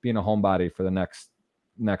being a homebody for the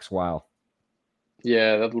next while?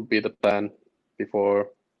 Yeah, that would be the plan before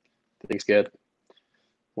things get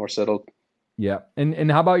more settled. Yeah. And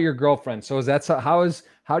how about your girlfriend? So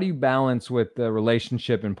how do you balance with the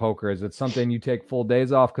relationship in poker? Is it something you take full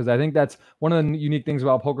days off? Because I think that's one of the unique things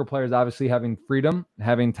about poker players, obviously having freedom,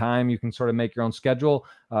 having time, you can sort of make your own schedule.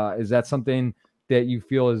 Is that something that you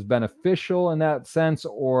feel is beneficial in that sense?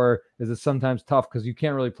 Or is it sometimes tough because you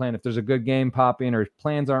can't really plan if there's a good game popping, or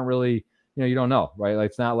plans aren't really, you don't know, right? Like,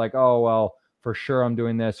 it's not like, oh, well, for sure I'm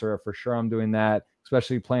doing this, or for sure I'm doing that,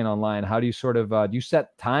 especially playing online. How do you sort of do you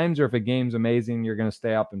set times, or if a game's amazing, you're going to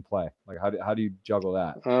stay up and play? Like, how do you juggle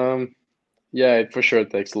that? Yeah, it for sure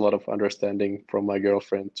takes a lot of understanding from my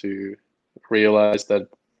girlfriend to realize that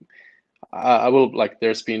I will, like,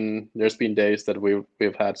 there's been days that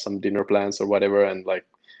we've had some dinner plans or whatever, and like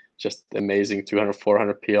just amazing 200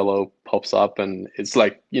 400 PLO pops up, and it's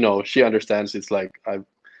like, she understands. It's like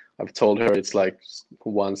I've told her it's like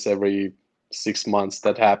once every 6 months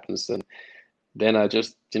that happens, and then I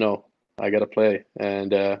just I gotta play.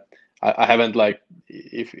 And I haven't like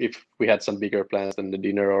if we had some bigger plans than the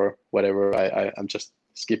dinner or whatever, I'm just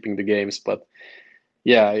skipping the games. But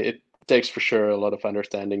yeah, it takes for sure a lot of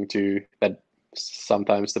understanding to that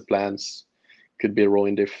sometimes the plans could be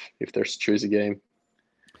ruined if there's a choosy game.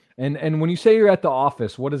 And when you say you're at the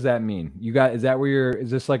office, what does that mean? Is that where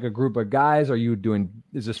is this like a group of guys?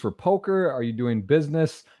 Is this for poker? Are you doing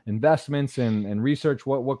business, investments and research?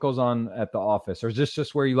 What goes on at the office? Or is this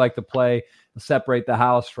just where you like to play, separate the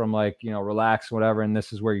house from like, relax, whatever, and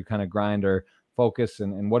this is where you kind of grind or focus?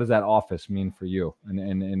 And what does that office mean for you?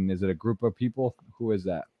 And is it a group of people? Who is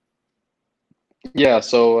that? Yeah,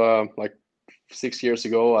 so like 6 years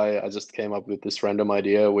ago, I just came up with this random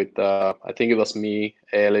idea with I think it was me,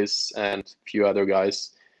 Elis, and a few other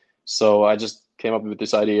guys. So I just came up with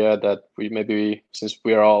this idea that since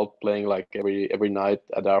we are all playing like every night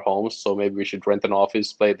at our homes, so maybe we should rent an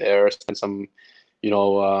office, play there, spend some,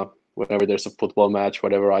 whenever there's a football match,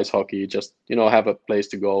 whatever, ice hockey, just have a place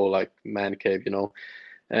to go, like man cave,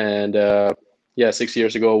 And yeah, 6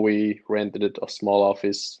 years ago we rented a small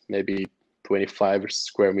office, maybe 25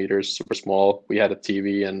 square meters, super small. We had a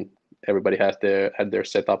TV and everybody had their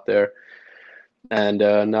setup there. And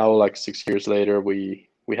now, like 6 years later, we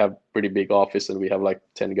have pretty big office and we have like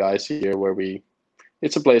 10 guys here where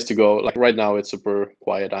it's a place to go. Like right now, it's super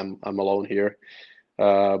quiet. I'm alone here,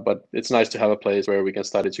 but it's nice to have a place where we can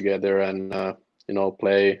study together and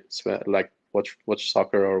play, like watch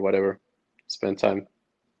soccer or whatever, spend time.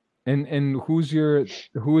 And who is your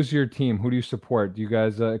team? Who do you support? Do you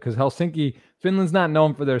guys because Helsinki, Finland's not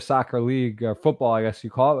known for their soccer league, football, I guess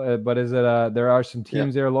you call it. But is it there are some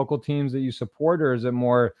teams there, local teams that you support, or is it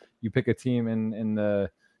more you pick a team in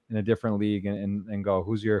a different league and go?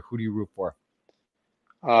 Who do you root for?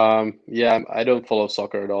 Yeah, I don't follow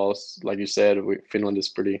soccer at all. Like you said, Finland is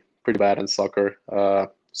pretty bad in soccer.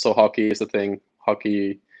 So hockey is the thing.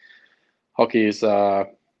 Hockey is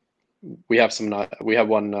we have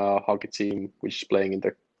one hockey team which is playing in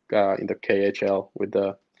the KHL with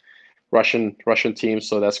the Russian team,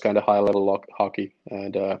 so that's kind of high level hockey.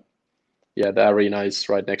 And yeah, the arena is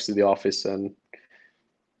right next to the office, and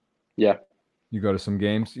yeah. You go to some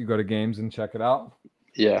games. You go to games and check it out.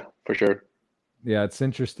 Yeah, for sure. Yeah, it's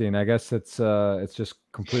interesting. I guess it's just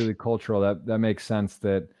completely cultural. That makes sense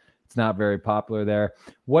that it's not very popular there.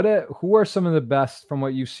 Who are some of the best from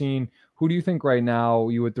what you've seen? Who do you think right now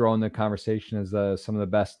you would throw in the conversation as some of the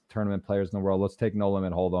best tournament players in the world? Let's take No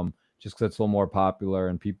Limit Hold'em, just because it's a little more popular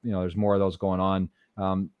and people, there's more of those going on.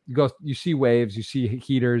 You see waves, you see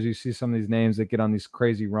heaters, you see some of these names that get on these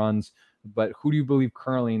crazy runs. But who do you believe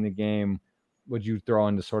currently in the game would you throw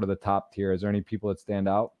into sort of the top tier? Is there any people that stand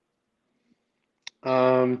out?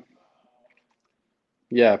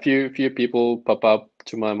 Yeah, a few people pop up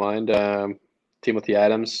to my mind. Timothy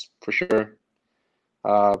Adams for sure.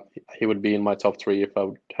 He would be in my top three if I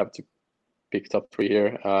would have to pick top three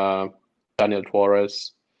here. Daniel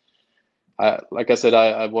Torres. Like I said,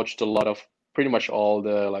 I watched a lot of pretty much all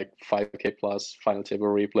the like 5K plus final table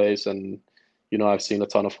replays, and I've seen a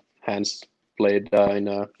ton of hands played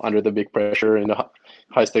in under the big pressure in the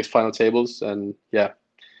high stakes final tables, and yeah,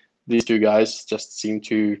 these two guys just seem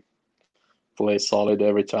to play solid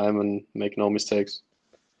every time and make no mistakes.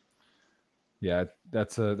 Yeah,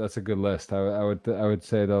 that's a good list. I would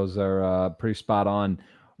say those are pretty spot on.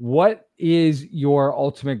 What is your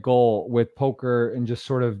ultimate goal with poker, and just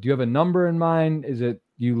sort of, do you have a number in mind? Is it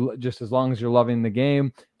you just as long as you're loving the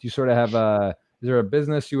game? Do you sort of have is there a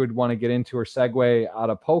business you would want to get into or segue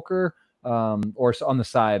out of poker, or on the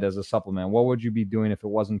side as a supplement? What would you be doing if it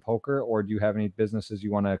wasn't poker, or do you have any businesses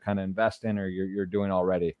you want to kind of invest in or you're doing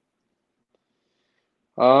already?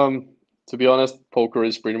 To be honest, poker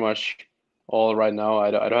is pretty much all right now. I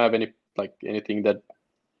don't have anything that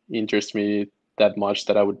interests me that much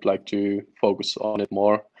that I would like to focus on it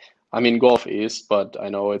more. I mean, golf is, but I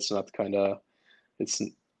know it's not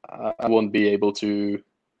I won't be able to,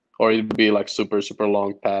 or it would be like super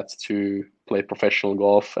long path to play professional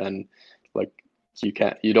golf, and like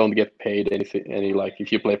you don't get paid like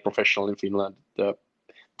if you play professional in Finland, the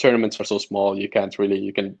tournaments are so small, you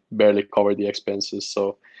can barely cover the expenses.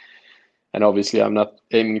 So, and obviously I'm not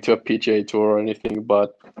aiming to a PGA tour or anything,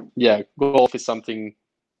 but yeah, golf is something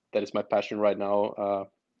that is my passion right now,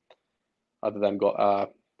 other than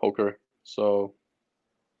poker. So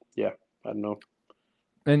yeah, I don't know.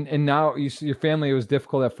 And now you see your family, it was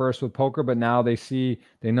difficult at first with poker, but now they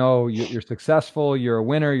know you're successful, you're a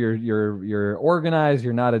winner, you're organized,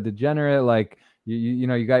 you're not a degenerate. Like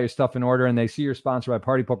you got your stuff in order, and they see you're sponsored by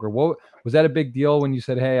Party Poker. What was that a big deal when you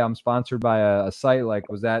said, "Hey, I'm sponsored by a site"?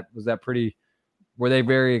 Like was that pretty were they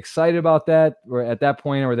very excited about that? Or at that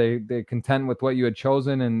point, were they content with what you had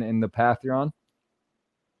chosen and in the path you're on?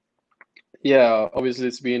 Yeah, obviously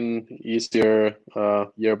it's been easier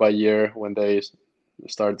year by year when they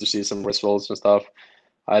start to see some results and stuff.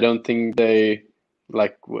 I don't think they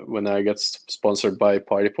like when I get sponsored by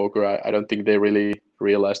Party Poker. I don't think they really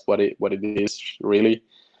realized what it is really.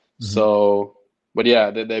 Mm-hmm. So, but yeah,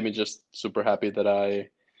 they've been just super happy that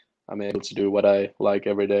I'm able to do what I like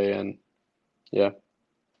every day, and yeah.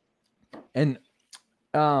 And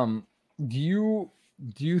do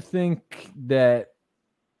you think that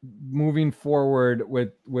moving forward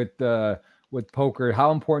with poker,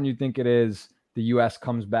 how important you think it is the US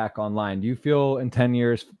comes back online? Do you feel in 10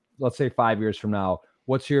 years, let's say 5 years from now,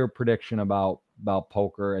 what's your prediction about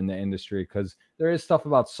poker in the industry? Because there is stuff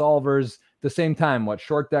about solvers. At the same time, what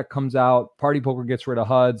short deck comes out, Party Poker gets rid of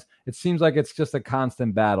HUDs. It seems like it's just a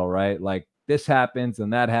constant battle, right? Like this happens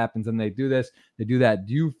and that happens and they do this, they do that.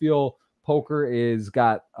 Do you feel poker is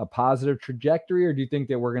got a positive trajectory, or do you think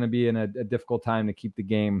that we're going to be in a difficult time to keep the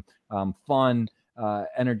game fun,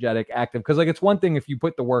 energetic, active? Because like it's one thing if you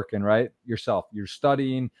put the work in, right, yourself, you're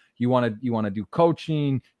studying, you want to do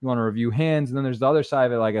coaching, you want to review hands, and then there's the other side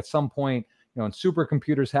of it. Like at some point, you know, when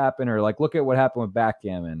supercomputers happen, or like look at what happened with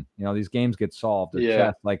backgammon. You know, these games get solved. Or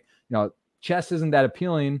chess, like, you know, chess isn't that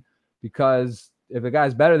appealing because if a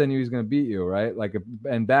guy's better than you, he's going to beat you, right? Like,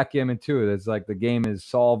 and backgammon too. It's like the game is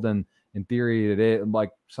solved, and in theory, it is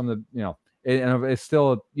like some of the, you know, and it's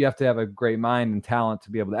still, you have to have a great mind and talent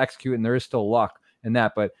to be able to execute, and there is still luck in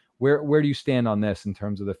that. But where do you stand on this in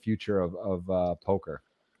terms of the future of poker?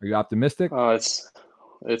 Are you optimistic?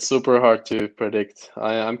 It's super hard to predict.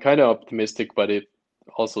 I'm kind of optimistic, but it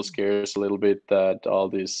also scares a little bit that all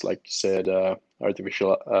these, like you said,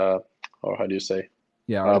 artificial, or how do you say?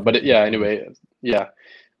 Yeah. Anyway, yeah.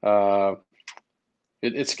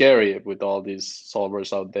 It's scary with all these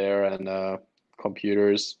solvers out there and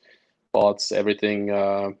computers, bots, everything.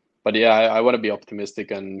 But yeah, I want to be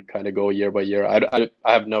optimistic and kind of go year by year. I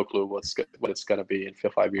have no clue what it's going to be in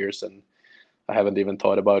 5 years, and I haven't even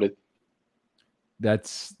thought about it.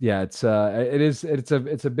 It's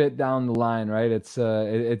a bit down the line, right?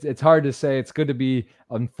 It's hard to say. It's good to be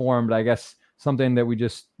informed, but I guess something that we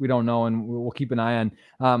don't know, and we'll keep an eye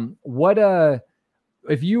on.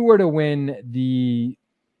 If you were to win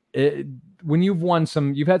when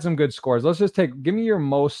you've had some good scores, let's just give me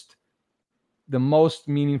the most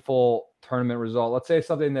meaningful tournament result. Let's say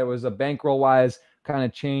something that was a bankroll wise kind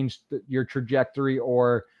of changed your trajectory,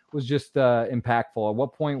 or was just impactful. At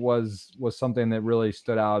what point was something that really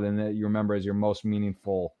stood out and that you remember as your most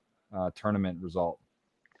meaningful tournament result?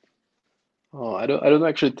 Oh, I don't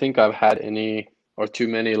actually think I've had any or too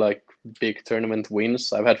many like big tournament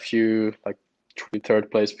wins. I've had few like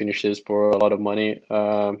third place finishes for a lot of money.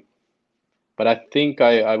 But I think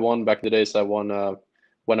I won back in the days. I won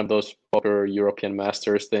one of those poker European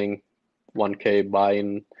Masters thing, 1K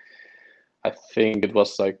buy-in. I think it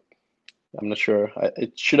was like, I'm not sure.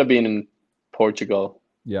 It should have been in Portugal.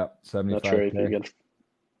 Yeah, 75K. Not sure if you get.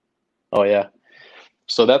 Oh yeah,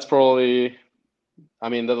 so that's probably. I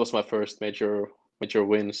mean, that was my first major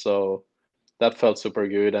win, so that felt super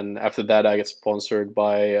good. And after that, I get sponsored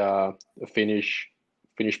by a Finnish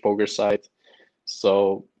poker site.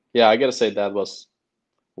 So yeah, I gotta say that was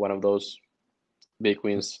one of those big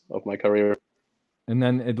wins of my career. And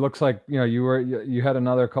then it looks like, you know, you had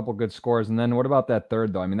another couple good scores. And then what about that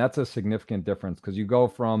third though? I mean, that's a significant difference because you go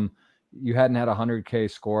from, you hadn't had a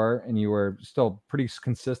 100K score and you were still pretty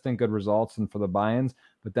consistent, good results and for the buy-ins,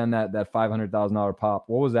 but then that $500,000 pop,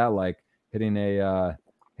 what was that like hitting that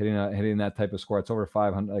type of score? It's over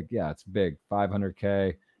 500. Like, yeah, it's big,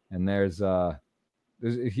 500K. And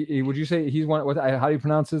would you say he's one, how do you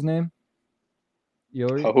pronounce his name?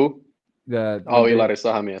 Ilari? Who? Ilari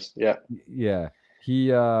Sahamies. Yeah. Yeah.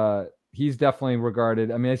 He's definitely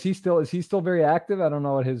regarded. I mean, is he still very active? I don't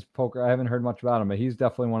know what his poker. I haven't heard much about him, but he's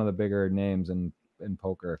definitely one of the bigger names in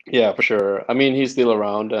poker. Yeah, for sure. I mean, he's still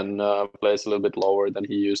around and plays a little bit lower than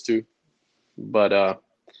he used to, but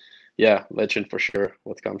yeah, legend for sure.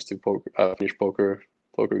 When it comes to poker, Finnish poker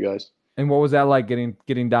guys. And what was that like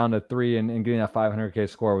getting down to 3 and getting that 500K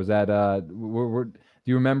score? Was that do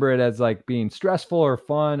you remember it as like being stressful or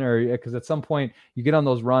fun, or because at some point you get on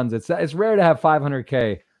those runs, it's rare to have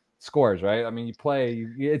 500K scores, right? I mean,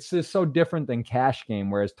 it's just so different than cash game,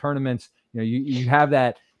 whereas tournaments, you know, you have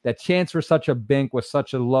that chance for such a bink with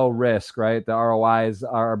such a low risk, right? The ROIs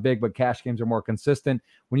are big, but cash games are more consistent.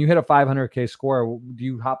 When you hit a 500K score, do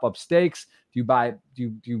you hop up stakes? Do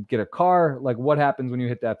you get a car? Like what happens when you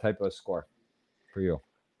hit that type of score for you?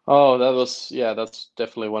 Oh, that's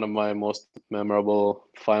definitely one of my most memorable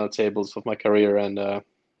final tables of my career. And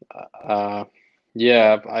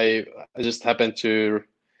yeah, I just happened to,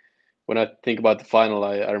 when I think about the final,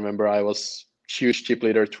 I remember I was huge chip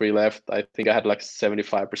leader, three left. I think I had like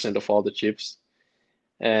 75% of all the chips,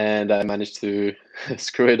 and I managed to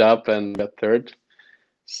screw it up and got third.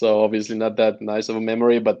 So obviously not that nice of a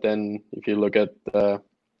memory. But then if you look at the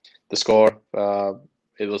score,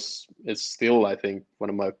 it's still, I think, one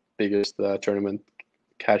of my biggest tournament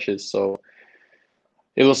cashes. So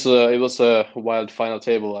it was a wild final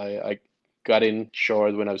table. I got in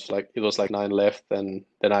short when it was like nine left, and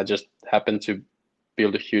then I just happened to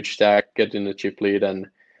build a huge stack, get in a chip lead, and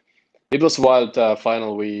it was a wild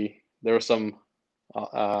final. There were some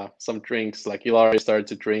drinks, like Ilari started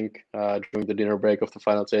to drink during the dinner break of the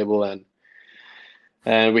final table,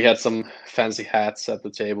 and we had some fancy hats at the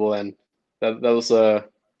table, and that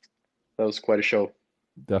was quite a show.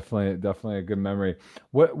 Definitely a good memory.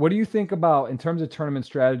 What do you think about in terms of tournament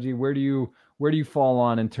strategy? Where do you fall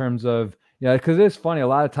on in terms of, yeah, because it's funny. A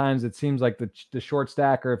lot of times it seems like the short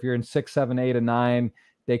stacker, if you're in 6, 7, 8, and 9,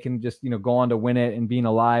 they can just go on to win it and being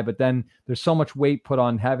alive. But then there's so much weight put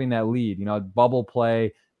on having that lead. Bubble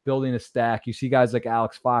play, building a stack. You see guys like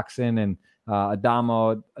Alex Foxen and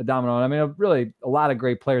Adamo. And I mean, really a lot of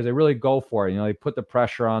great players. They really go for it. They put the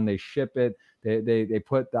pressure on. They ship it. They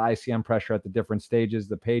put the ICM pressure at the different stages,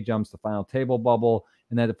 the pay jumps, the final table bubble,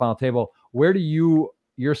 and then the final table. Where do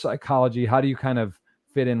your psychology, how do you kind of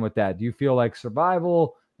fit in with that? Do you feel like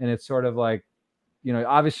survival and it's sort of like,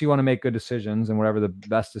 obviously you want to make good decisions and whatever the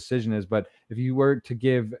best decision is, but if you were to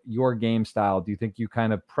give your game style, do you think you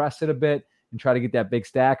kind of press it a bit and try to get that big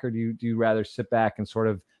stack, or do you rather sit back and sort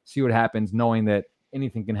of see what happens, knowing that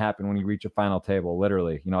anything can happen when you reach a final table?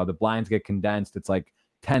 Literally, the blinds get condensed. It's like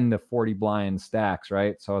 10 to 40 blind stacks,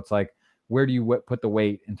 right? So it's like, where do you put the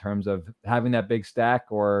weight in terms of having that big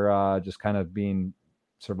stack or just kind of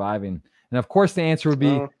surviving? And of course, the answer would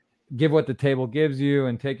be give what the table gives you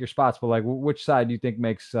and take your spots. But like, which side do you think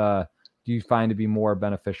do you find to be more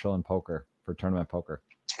beneficial in poker, for tournament poker?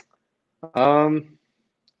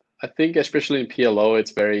 I think especially in PLO,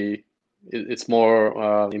 it's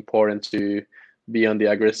more important to be on the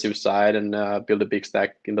aggressive side and build a big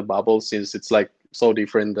stack in the bubble, since it's like so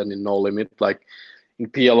different than in no limit. Like in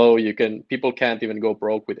PLO, people can't even go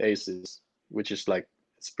broke with aces, which is like,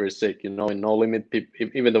 it's pretty sick. In no limit,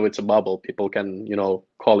 even though it's a bubble, people can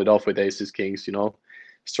call it off with aces, kings,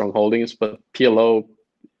 strong holdings. But PLO,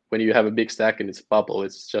 when you have a big stack and it's a bubble,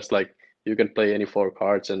 it's just like you can play any four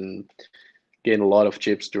cards and gain a lot of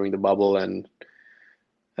chips during the bubble. And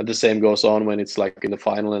the same goes on when it's like in the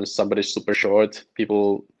final and somebody's super short.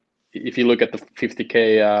 People, if you look at the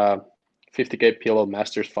 50k PLO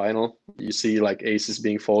Masters final, you see like aces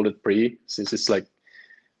being folded pre, since it's like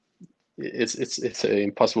it's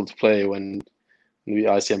impossible to play when the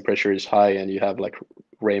ICM pressure is high and you have like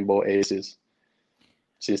rainbow aces,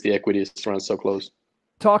 since the equities run so close.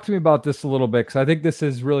 Talk to me about this a little bit, because I think this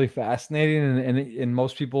is really fascinating, and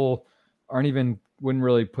most people wouldn't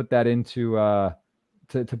really put that into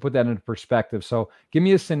to put that into perspective. So give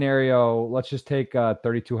me a scenario. Let's just take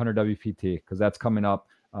 3200 WPT, because that's coming up.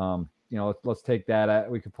 Let's take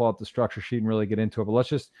that. We could pull up the structure sheet and really get into it. But let's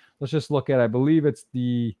just look at, I believe it's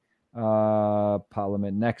the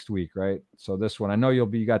Parliament next week, right? So this one, I know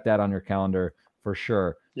you got that on your calendar for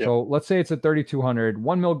sure. Yep. So let's say it's a 3200,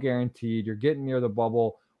 1 mil guaranteed. You're getting near the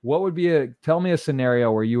bubble. What would be tell me a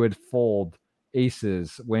scenario where you would fold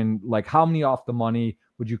aces when, like, how many off the money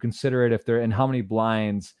would you consider it if they're, and how many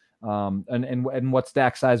blinds, and what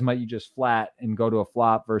stack size might you just flat and go to a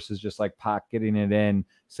flop versus just like getting it in?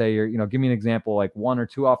 Say you're, give me an example, like 1 or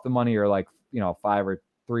 2 off the money, or like 5 or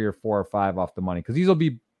 3 or 4 or 5 off the money, because these will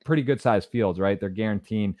be pretty good sized fields, right? They're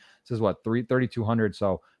guaranteeing. This is what, 3,200,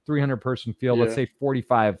 so 300 person field. Yeah. Let's say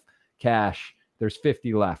 45 cash. There's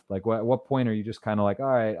 50 left. Like, what point are you just kind of like, all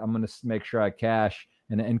right, I'm gonna make sure I cash?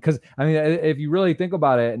 And because I mean, if you really think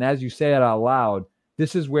about it, and as you say it out loud,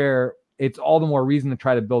 this is where it's all the more reason to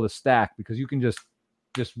try to build a stack, because you can just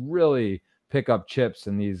really pick up chips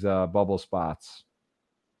in these bubble spots.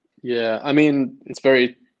 Yeah, I mean, it's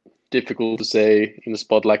very difficult to say in a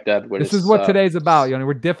spot like that. This is what today's about.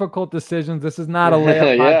 We're difficult decisions. This is not a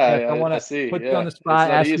layup podcast. I want to put you on the spot,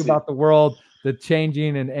 ask you about the world, the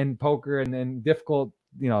changing and poker and difficult.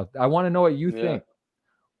 I want to know what you think.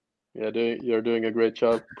 Yeah, you're doing a great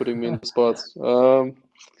job putting me in the spots.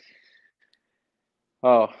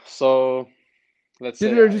 So let's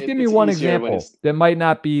say just give me one example that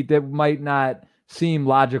might not seem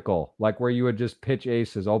logical, like where you would just pitch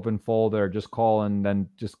aces, open fold, or just call and then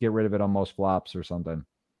just get rid of it on most flops or something.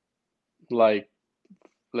 Like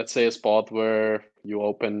let's say a spot where you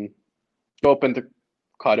open the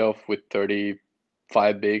cutoff with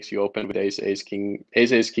 35 bigs, you open with ace, ace, king,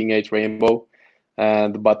 ace, king, eight rainbow,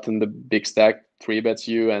 and the button, the big stack, 3-bets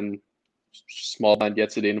you, and small blind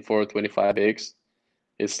gets it in for 25 bigs.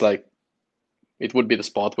 It's like, it would be the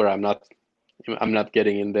spot where I'm not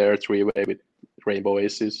getting in there 3-way with rainbow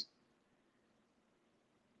aces.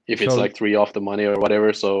 If it's like 3 off the money or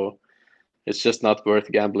whatever, so it's just not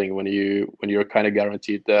worth gambling when you're kind of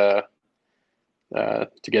guaranteed to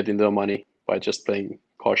get in the money by just playing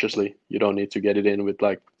cautiously. You don't need to get it in with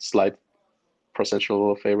like slight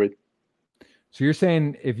percentual favorite. So you're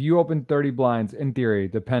saying if you open 30 blinds, in theory,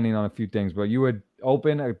 depending on a few things, but you would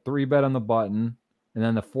open a 3-bet on the button and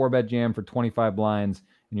then the 4-bet jam for 25 blinds,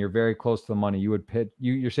 and you're very close to the money. You would pit.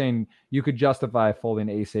 You're saying you could justify folding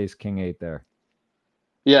ace, ace, king, 8 there.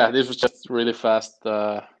 Yeah, this was just really fast.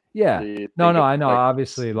 Yeah. No, I know. Like,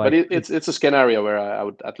 obviously, like, but it's a scenario where I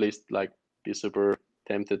would at least like be super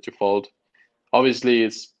tempted to fold. Obviously,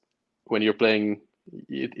 it's when you're playing.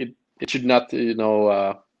 It should not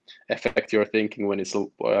affect your thinking when it's like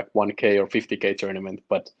 1K or 50K tournament.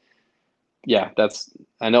 But yeah,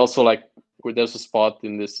 and also like there's a spot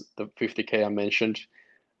in the 50K I mentioned.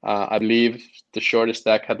 I believe the shortest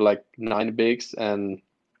stack had like 9 bigs, and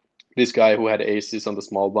this guy who had aces on the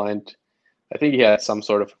small blind, I think he had some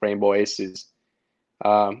sort of rainbow aces.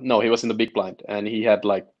 No, he was in the big blind, and he had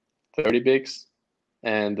like 30 bigs,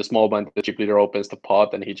 and the small blind, the chip leader opens the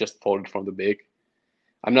pot, and he just folded from the big.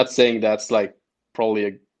 I'm not saying that's like probably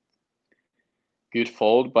a good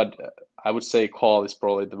fold, but I would say call is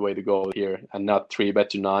probably the way to go here, and not 3-bet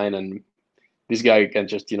to 9. And this guy can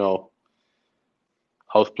just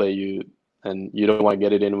house play you, and you don't want to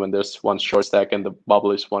get it in when there's one short stack and the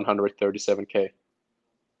bubble is 137K.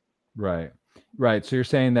 Right. So you're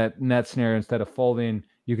saying that in that scenario, instead of folding,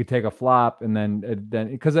 you could take a flop, and then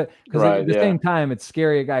because at the same time, it's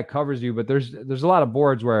scary. A guy covers you, but there's a lot of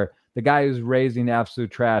boards where the guy who's raising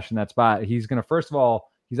absolute trash in that spot, he's gonna, first of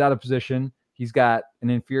all, he's out of position. He's got an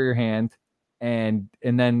inferior hand, and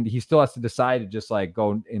then he still has to decide to just like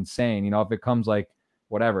go insane. If it comes like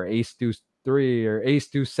whatever, ace deuce 3 or ace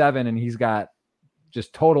deuce 7, and he's got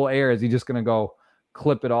just total air, is he just gonna go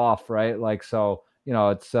clip it off, right? Like, so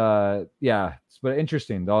it's but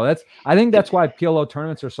interesting though. I think that's why PLO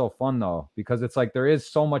tournaments are so fun though, because it's like there is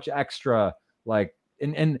so much extra, like,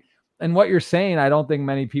 and what you're saying, I don't think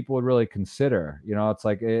many people would really consider. It's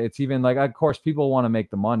like, it's even like, of course people want to make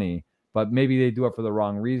the money, but maybe they do it for the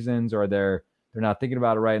wrong reasons, or they're not thinking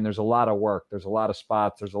about it right. And there's a lot of work, there's a lot of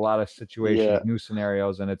spots, there's a lot of situations, new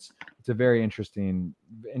scenarios, and it's a very interesting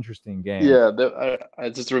game. Yeah, I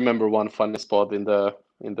just remember one funny spot in the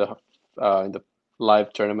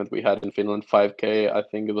live tournament we had in Finland, 5K. I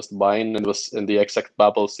think it was buy-in, and it was in the exact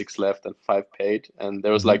bubble, 6 left and 5 paid. And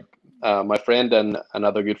there was like my friend and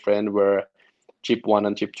another good friend were chip 1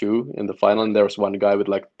 and chip 2 in the final, and there was one guy with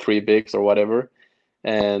like 3 bigs or whatever,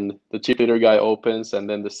 and the chip leader guy opens, and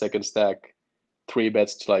then the second stack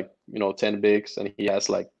 3-bets to like 10 bigs, and he has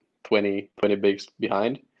like 20 bigs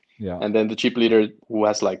behind. And then the chip leader, who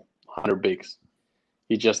has like 100 bigs,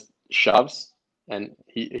 he just shoves, and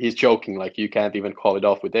he's joking like, you can't even call it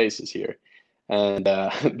off with aces here. And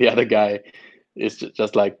the other guy is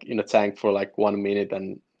just like in a tank for like 1 minute,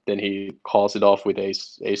 and then he calls it off with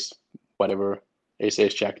ace whatever,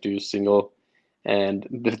 ace jack deuce single, and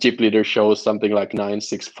the chip leader shows something like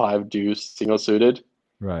 9-6-5 deuce single suited,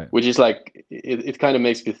 right? Which is like, it kind of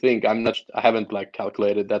makes me think. I haven't like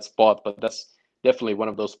calculated that spot, but that's definitely one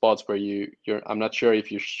of those spots where I'm not sure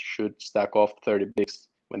if you should stack off 30 bigs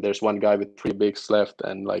when there's one guy with 3 bigs left,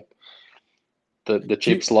 and like the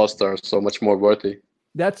chips lost are so much more worthy.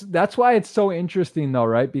 That's why it's so interesting though,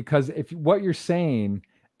 right? Because if what you're saying,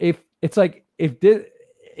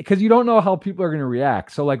 because you don't know how people are going to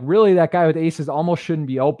react. So like, really, that guy with aces almost shouldn't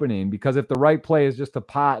be opening, because if the right play is just a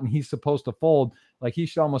pot and he's supposed to fold, like he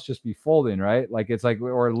should almost just be folding, right? Like it's like,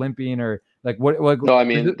 or limping, or like what? No, I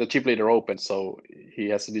mean the chip leader opens, so he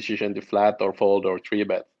has a decision to flat or fold or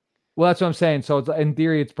 3-bet. Well, that's what I'm saying. So it's, in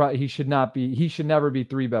theory, it's probably he should never be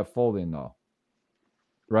 3-bet folding though,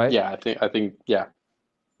 right? Yeah, I think yeah.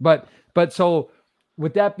 But so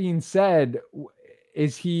with that being said,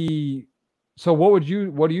 is he? So what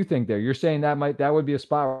do you think there? You're saying that would be a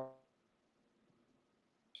spot.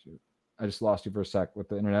 I just lost you for a sec with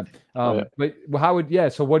the internet. But how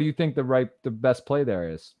would, so what do you think the best play there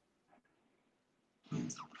is?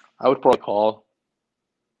 I would probably call.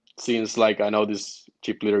 Seems like I know this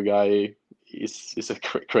chip leader guy is a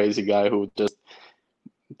crazy guy who just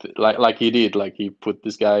like he did, like he put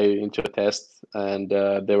this guy into a test, and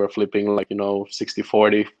they were flipping like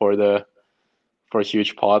 60-40 for a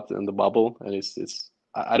huge pot in the bubble, and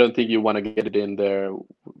I don't think you want to get it in there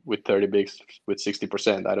with 30 bigs with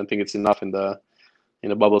 60%. I don't think it's enough in the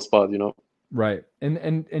bubble spot, you know. Right.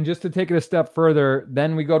 And just to take it a step further,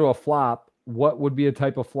 then we go to a flop. What would be a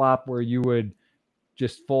type of flop where you would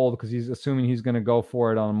just fold because he's assuming he's going to go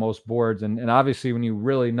for it on most boards, and obviously when you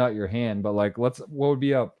really nut your hand, but like what would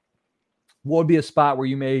be a spot where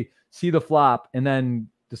you may see the flop and then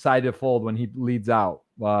decide to fold when he leads out?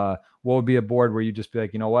 What would be a board where you just be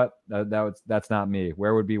like, you know what, that's not me?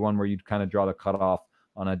 Where would be one where you'd kind of draw the cutoff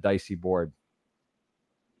on a dicey board?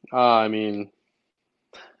 I mean,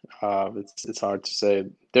 it's hard to say.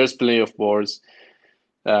 There's plenty of boards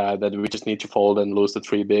that we just need to fold and lose the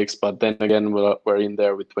 3 bigs. But then again, we're in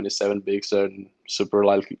there with 27 bigs and super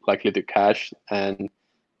likely to cash. And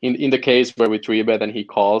in the case where we 3-bet and he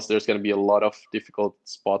calls, there's going to be a lot of difficult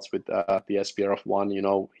spots with the SPR of 1. You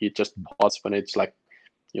know, he just pots when it's like,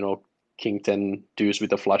 you know, king 10 deuce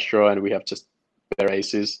with a flush draw and we have just bare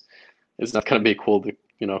aces. It's not going to be cool to,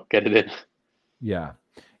 you know, get it in.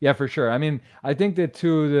 Yeah, for sure. I mean, I think that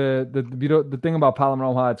too, the thing about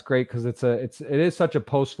Palomar, it's great because it is such a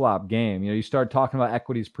post flop game. You know, you start talking about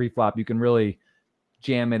equities pre-flop, you can really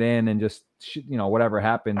jam it in and just, you know, whatever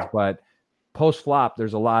happens. But post flop,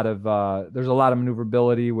 there's a lot of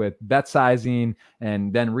maneuverability with bet sizing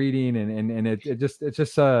and then reading, and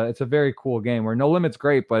it's a very cool game where no limit's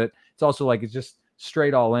great, but it's also like it's just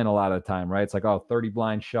straight all in a lot of the time, right? It's like, oh, 30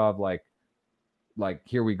 blind shove, like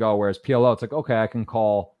here we go. Whereas PLO, it's like, okay, I can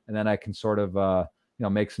call and then I can sort of you know,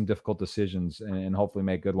 make some difficult decisions and hopefully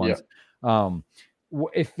make good ones. Yeah.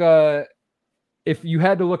 If you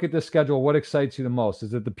had to look at this schedule, what excites you the most?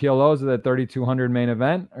 Is it the PLOs of the 3,200 main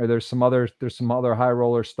event, or there's some other high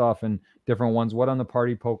roller stuff and different ones? What on the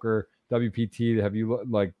party poker WPT have you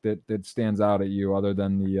like that stands out at you other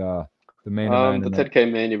than the main event? The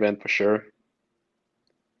 10K main event for sure.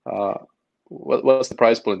 What's the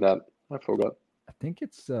prize pool in that? I forgot. I think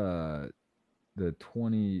it's the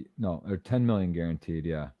 10 million guaranteed.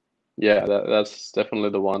 Yeah, that's definitely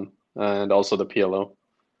the one, and also the PLO.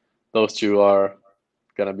 Those two are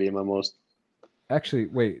gonna be my most. Actually,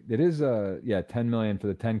 wait, it is 10 million for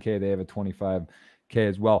the 10K. They have a 25K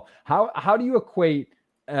as well. How do you equate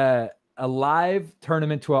a live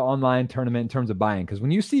tournament to an online tournament in terms of buying? Because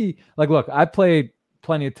when you see, like, look, I played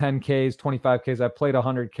plenty of 10Ks, 25Ks. I played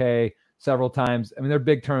 100K several times. I mean, they're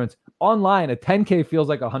big tournaments. Online, a 10K feels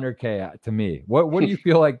like 100K to me. What do you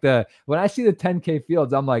feel like when I see the 10K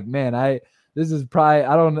fields? I'm like, man, this is probably,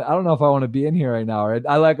 I don't know if I want to be in here right now. Or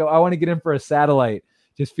I want to get in for a satellite,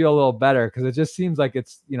 just feel a little better, because it just seems like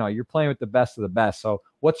it's, you know, you're playing with the best of the best. So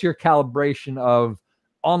what's your calibration of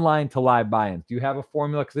online to live buy-ins? Do you have a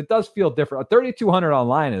formula? Because it does feel different. A 3,200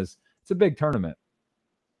 online it's a big tournament.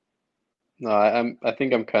 No, I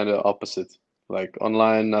think I'm kind of opposite. Like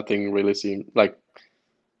online, nothing really seems like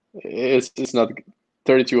it's not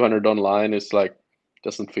 3,200 online. It's like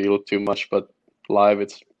doesn't feel too much, but live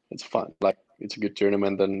it's fun. Like it's a good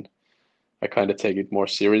tournament, and I kind of take it more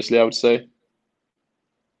seriously, I would say.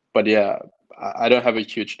 But yeah, I don't have a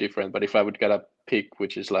huge difference. But if I would get a pick,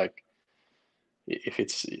 which is like, if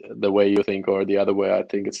it's the way you think or the other way, I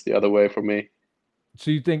think it's the other way for me.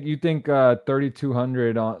 So you think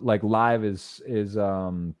 3,200 on like live is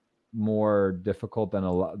more difficult than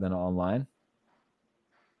online?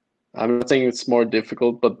 I'm not saying it's more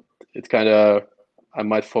difficult, but it's kind of, I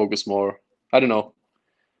might focus more. I don't know.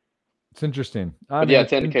 It's interesting. But yeah,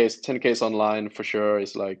 10Ks online for sure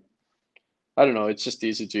is like, I don't know. It's just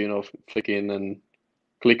easy to, you know, flick in and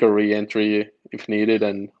click a re-entry if needed,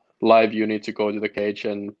 and live you need to go to the cage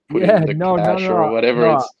and put in the cash or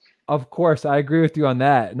whatever. Of course, I agree with you on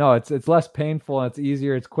that. No, it's less painful and it's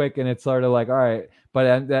easier, it's quick, and it's sort of like, all right. But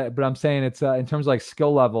I'm saying it's in terms of like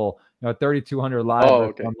skill level, you know, 3,200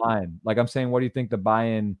 live online. Like I'm saying, what do you think the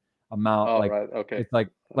buy-in amount? Oh, like, right. Okay. It's like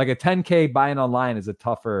a 10K buy-in online is it's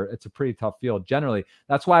a pretty tough field generally.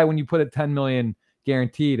 That's why when you put it 10 million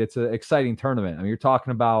guaranteed, it's an exciting tournament. I mean, you're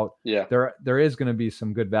talking about there is going to be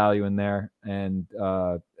some good value in there, and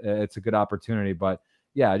it's a good opportunity. But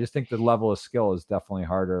yeah, I just think the level of skill is definitely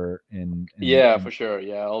harder for sure.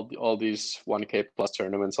 Yeah, all these 1K plus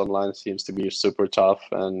tournaments online seems to be super tough,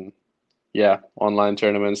 and yeah, online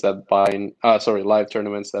tournaments that live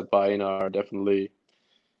tournaments that buy in are definitely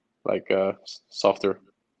like softer.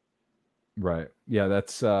 Right. Yeah,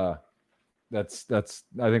 that's I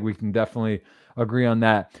think we can definitely agree on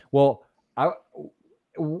that. Well,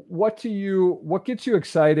 what gets you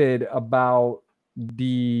excited about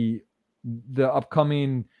the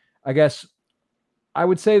upcoming, I guess I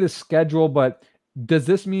would say the schedule, but Does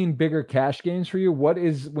this mean bigger cash games for you? What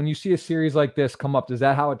is, when you see a series like this come up, is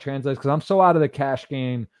that how it translates? Because I'm so out of the cash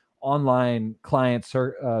game online client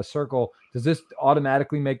circle. Does this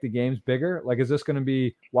automatically make the games bigger? Like, is this going to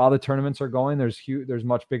be, while the tournaments are going, there's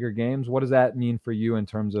much bigger games? What does that mean for you in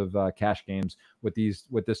terms of cash games with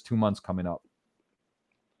this 2 months coming up?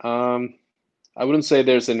 I wouldn't say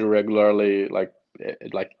there's any regularly like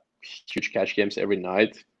huge cash games every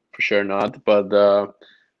night, for sure not. But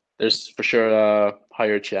there's for sure a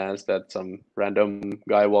higher chance that some random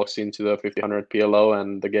guy walks into the 50-100 PLO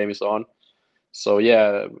and the game is on. So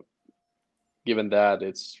yeah, given that,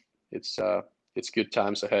 it's good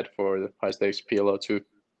times ahead for the high stakes PLO too,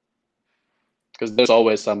 because there's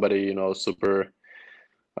always somebody, you know, super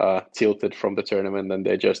tilted from the tournament, and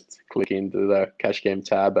they just click into the cash game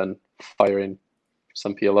tab and fire in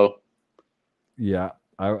some PLO. Yeah,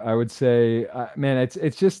 I would say, man,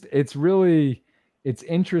 it's really, it's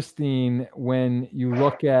interesting when you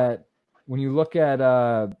look at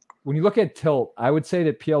tilt. I would say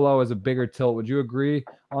that PLO is a bigger tilt. Would you agree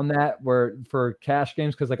on that? Where for cash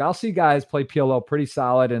games, because like I'll see guys play PLO pretty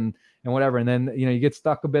solid and whatever, and then you get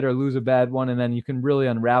stuck a bit or lose a bad one, and then you can really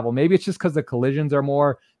unravel. Maybe it's just because the collisions are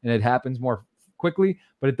more and it happens more quickly,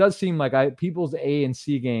 but it does seem like people's A and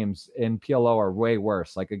C games in PLO are way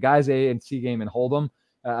worse. Like a guy's A and C game in Hold'em,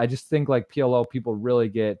 I just think like PLO people really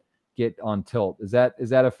get on tilt. Is that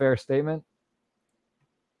a fair statement?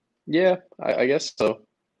 Yeah, I guess so.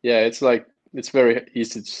 Yeah, it's very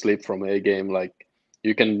easy to slip from a game. Like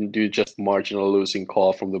you can do just marginal losing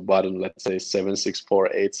call from the bottom, let's say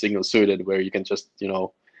 7-6-4-8 single suited, where you can just,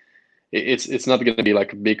 it's not going to be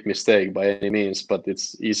like a big mistake by any means, but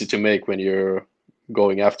it's easy to make when you're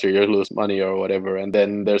going after you lose money or whatever, and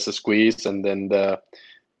then there's a squeeze, and then the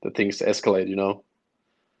things escalate.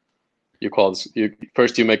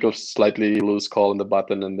 First you make a slightly loose call on the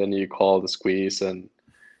button, and then you call the squeeze, and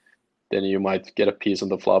then you might get a piece on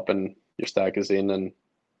the flop, and your stack is in. And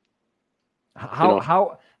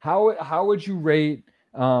how would you rate?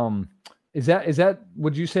 Is that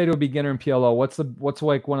would you say to a beginner in PLO? What's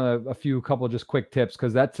like one of a couple just quick tips?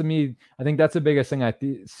 Because that, to me, I think that's the biggest thing I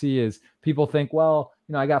see is people think, well,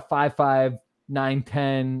 I got 5-5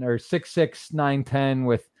 9-10 or 6-6 9-10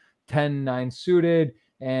 with 10-9 suited,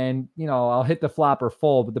 and I'll hit the flop or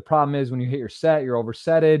full. But the problem is when you hit your set, you're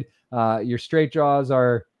oversetted. Your straight draws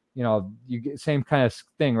are, you get same kind of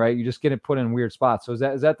thing, right? You just get it put in weird spots. So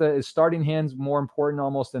is starting hands more important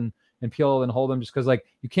almost in PLO than Hold'em, just because like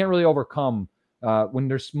you can't really overcome when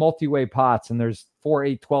there's multi-way pots and there's 4,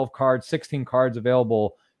 8, 12 cards, 16 cards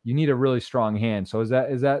available. You need a really strong hand. So is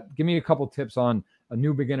that give me a couple tips on a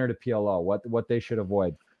new beginner to PLO, what they should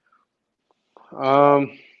avoid?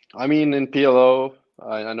 I mean, in PLO,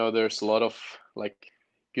 I know there's a lot of like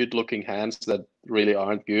good looking hands that really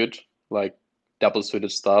aren't good, like double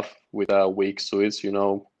suited stuff with weak suits.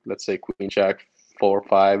 Let's say Queen Jack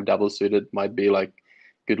 4-5 double suited might be like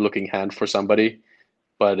good looking hand for somebody,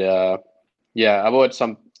 but yeah, avoid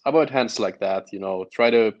hands like that. Try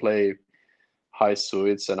to play high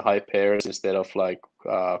suits and high pairs instead of like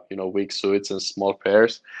weak suits and small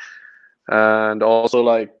pairs. And also,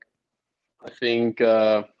 like, I think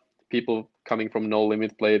people coming from no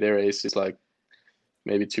limit play their ace is like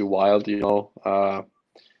maybe too wild.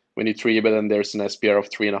 When you three bet and there's an SPR of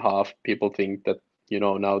 3.5, people think that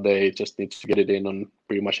now they just need to get it in on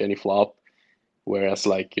pretty much any flop, whereas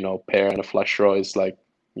like pair and a flush draw is like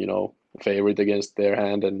favorite against their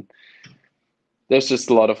hand. And there's just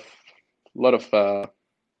a lot of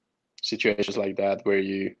situations like that where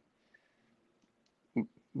you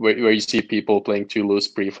see people playing too loose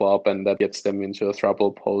pre-flop, and that gets them into a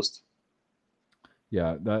trouble post.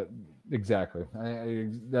 Yeah, that exactly.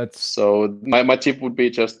 That's so my tip would be,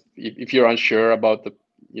 just if you're unsure about the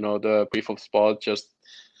pre-flop spot, just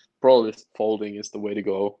probably folding is the way to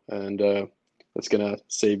go, and that's gonna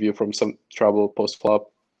save you from some trouble post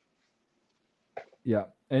flop. Yeah,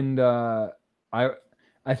 and I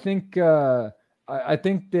think that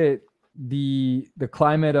the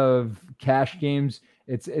climate of cash games,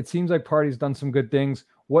 it seems like Party's done some good things.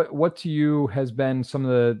 What to you has been some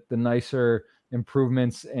of the nicer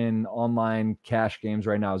improvements in online cash games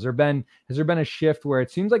right now? Has there been a shift where it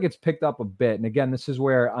seems like it's picked up a bit? And again, this is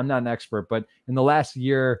where I'm not an expert, but in the last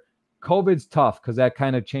year, COVID's tough because that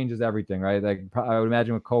kind of changes everything, right? Like I would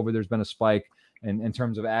imagine with COVID, there's been a spike in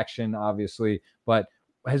terms of action, obviously, but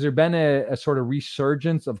has there been a sort of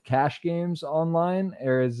resurgence of cash games online,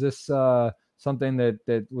 or is this something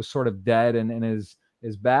that was sort of dead and is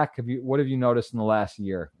back? What have you noticed in the last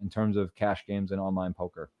year in terms of cash games and online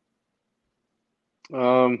poker?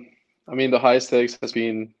 I mean, the high stakes has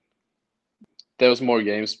been there was more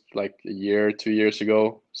games like a year, 2 years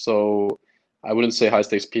ago. So I wouldn't say high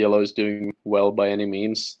stakes PLO is doing well by any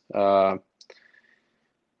means.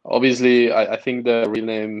 Obviously, I think the real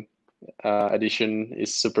name edition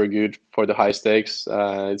is super good for the high stakes.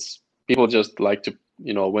 It's people just like to,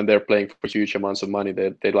 when they're playing for huge amounts of money,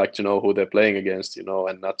 they like to know who they're playing against,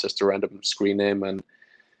 and not just a random screen name. And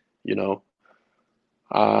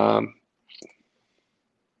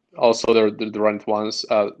also the Run It Once,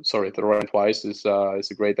 the Run It Twice is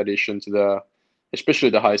a great addition to especially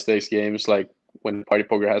the high stakes games, like when Party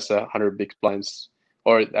Poker has 100 big blinds,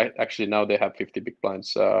 or actually now they have 50 big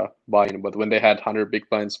blinds buy-in, but when they had 100 big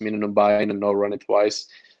blinds minimum buy-in and no Run It Twice,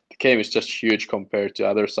 the game is just huge compared to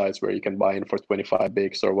other sites where you can buy in for 25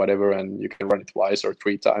 bigs or whatever, and you can run it twice or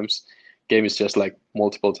 3 times. Game is just like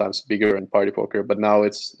multiple times bigger in Party Poker, but now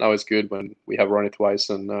it's good when we have Run It Twice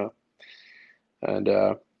and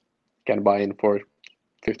can buy in for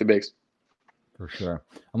 50 bigs. For sure.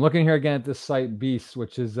 I'm looking here again at this site Beast,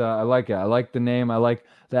 which is I like it. I like the name. I like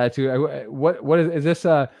the attitude. What is this?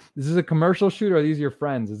 Is this a commercial shoot, or are these your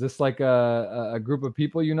friends? Is this like a group of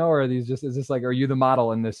people or are these is this like, are you the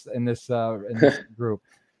model in this group?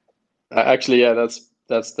 Actually, yeah, that's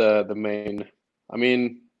the main. I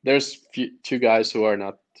mean, there's two guys who are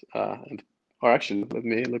not. Or actually, let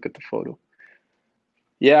me look at the photo.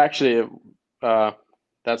 Yeah, actually,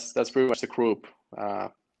 that's pretty much the group.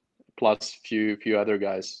 Plus few other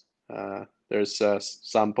guys. There's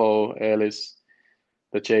Sampo, Elis,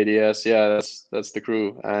 the JDS. Yeah, that's the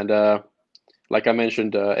crew. And like I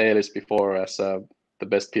mentioned, Elis before as the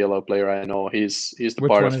best PLO player I know. He's the Which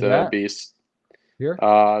part one of is the that? Beast. Here?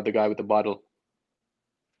 The guy with the bottle.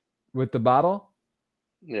 With the bottle?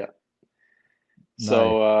 Yeah. Nice.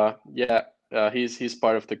 So he's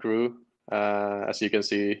part of the crew. As you can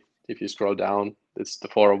see, if you scroll down, it's the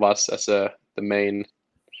 4 of us as the main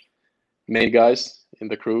guys in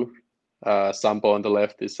the crew. Sampo on the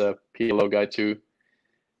left is a PLO guy too.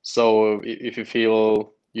 So if you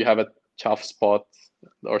feel you have a tough spot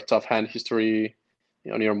or tough hand history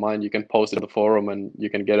on your mind, you can post it in the forum and you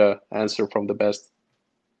can get an answer from the best.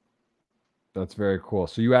 That's very cool.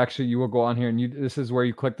 So you will go on here and this is where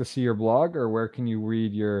you click to see your blog, or where can you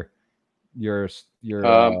read your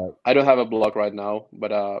I don't have a blog right now,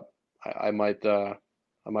 but I might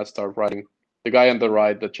start writing. The guy on the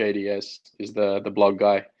right, the JDS, is the blog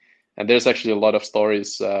guy, and there's actually a lot of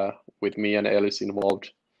stories with me and Elis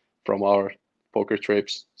involved from our poker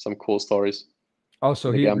trips. Some cool stories. Oh,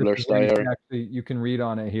 so the Gambler's Diary. You can read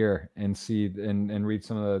on it here and see and read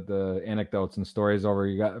some of the anecdotes and stories over.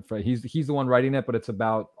 He's the one writing it, but it's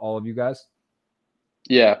about all of you guys.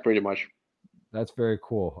 Yeah, pretty much. That's very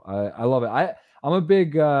cool. I love it. I'm a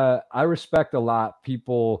big I respect a lot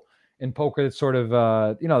people in poker that sort of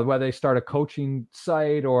whether they start a coaching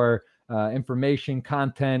site or information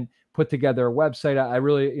content, put together a website. I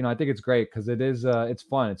really I think it's great because it's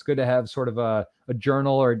fun. It's good to have sort of a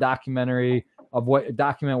journal or a documentary of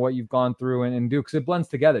document what you've gone through and do, because it blends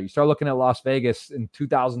together. You start looking at Las Vegas in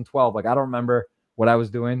 2012, like I don't remember what I was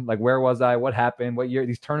doing, like where was I, what happened, what year.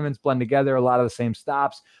 These tournaments blend together, a lot of the same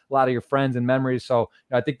stops, a lot of your friends and memories. So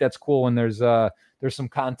I think that's cool when there's some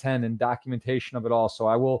content and documentation of it all. So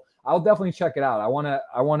I'll definitely check it out. I want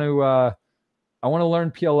to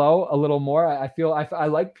learn PLO a little more. I feel I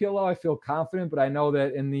like PLO. I feel confident, but I know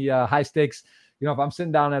that in the high stakes, if I'm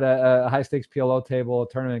sitting down at a high stakes PLO table,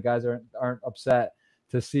 tournament, guys aren't upset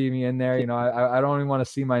to see me in there. I don't even want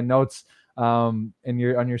to see my notes on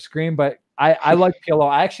your screen, but I like PLO.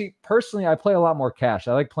 I actually personally I play a lot more cash.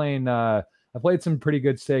 I like playing. I played some pretty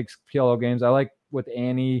good stakes PLO games. I like with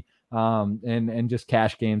Annie and just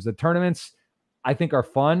cash games. The tournaments I think are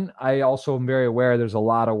fun. I also am very aware there's a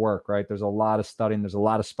lot of work, right? There's a lot of studying. There's a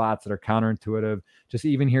lot of spots that are counterintuitive. Just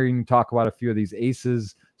even hearing you talk about a few of these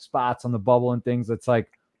aces spots on the bubble and things, it's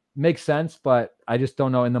like makes sense, but I just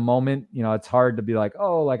don't know in the moment. It's hard to be like,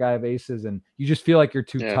 oh, like I have aces, and you just feel like you're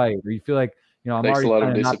too tight, or you feel like I'm already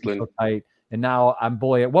trying to not be so tight, and now I'm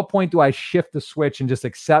bully. At what point do I shift the switch and just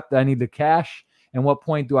accept that I need the cash? And what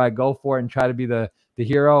point do I go for it and try to be the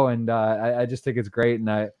hero? And I just think it's great, and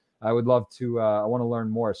I would love to. I want to learn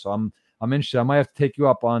more, so I'm interested. I might have to take you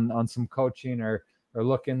up on some coaching or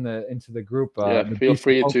look into the group. Feel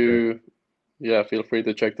free to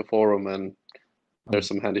check the forum, and there's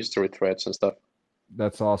some hand history threads and stuff.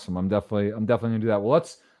 That's awesome. I'm definitely gonna do that. Well,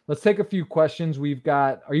 let's take a few questions. We've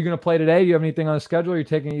got. Are you gonna play today? Do you have anything on the schedule? Are you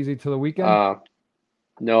taking it easy till the weekend?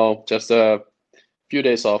 No, just a few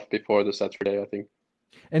days off before the Saturday, I think.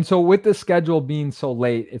 And so with the schedule being so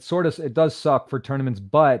late, it does suck for tournaments,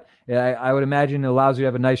 but I would imagine it allows you to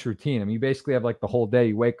have a nice routine. I mean, you basically have like the whole day.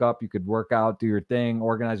 You wake up, you could work out, do your thing,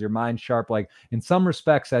 organize your mind sharp. Like in some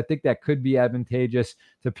respects, I think that could be advantageous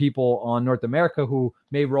to people on North America who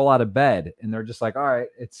may roll out of bed and they're just like, all right,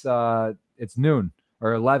 it's noon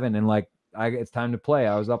or 11 and like it's time to play.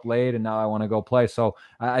 I was up late and now I want to go play. So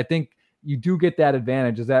I think you do get that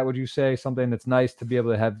advantage. Is that, would you say, something that's nice to be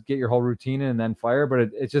able to get your whole routine in and then fire, but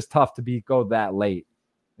it's just tough to go that late?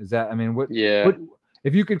 Is that, I mean, what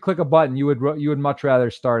if you could click a button, you would much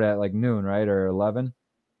rather start at like noon, right? Or 11?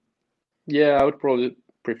 Yeah, I would probably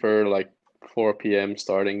prefer like 4 p.m.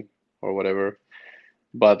 starting or whatever.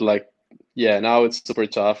 But like, yeah, now it's super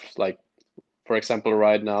tough. Like, for example,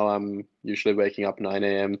 right now I'm usually waking up 9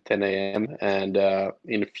 a.m., 10 a.m. And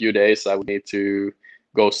in a few days I would need to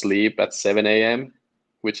go sleep at 7 a.m.,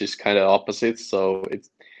 which is kind of opposite. So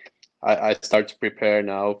I start to prepare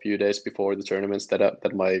now a few days before the tournaments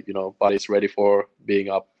that my body's ready for being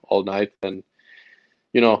up all night, and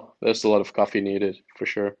there's a lot of coffee needed for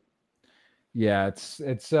sure. Yeah, it's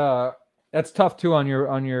that's tough too on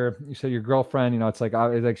your you said your girlfriend, it's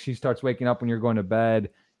like she starts waking up when you're going to bed.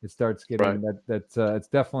 It starts getting it's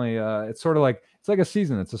definitely it's sort of like, it's like a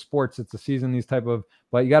season. It's a sports, it's a season,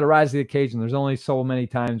 but you got to rise to the occasion. There's only so many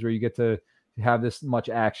times where you get to have this much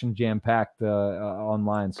action jam-packed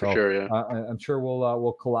online. So for sure, yeah. I'm sure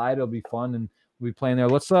we'll collide. It'll be fun and we'll be playing there.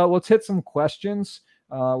 Let's hit some questions.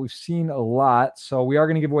 We've seen a lot. So we are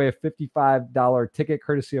going to give away a $55 ticket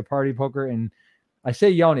courtesy of Party Poker. And I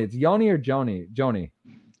say Joni. It's Joni or Joni? Joni.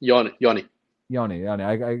 Yoni. Yeah.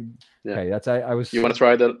 Okay, that's I was. You want to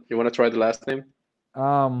try the last name?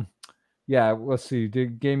 Yeah. Let's see. You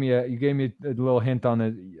gave me a little hint on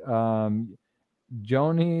it.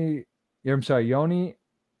 Joni. I'm sorry, Joni.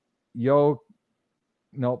 Nope.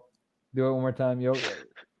 Do it one more time.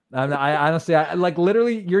 I honestly, like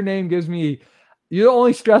literally, your name gives me. You're the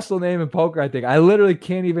only stressful name in poker, I think. I literally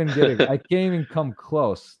can't even get it. I can't even come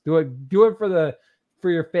close. Do it for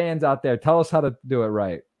your fans out there. Tell us how to do it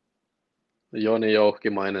right. Joni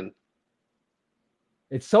Jouhkimainen.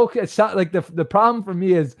 It's like the problem for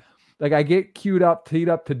me is like I get teed up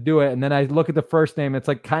to do it, and then I look at the first name. It's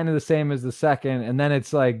like kind of the same as the second, and then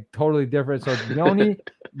it's like totally different. So it's Joni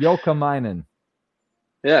Jouhkimainen.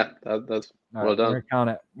 Yeah, that's all right, well done. We're gonna count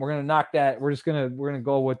it. We're gonna knock that. We're gonna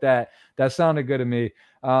go with that. That sounded good to me.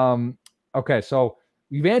 Okay, so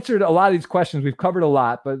we've answered a lot of these questions. We've covered a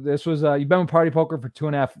lot, but this was you've been with Party Poker for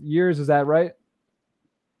 2.5 years. Is that right?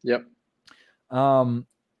 Yep.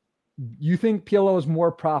 You think PLO is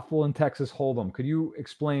more profitable in Texas Hold'em? Could you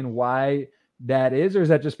explain why that is, or is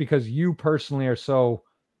that just because you personally are so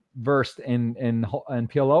versed in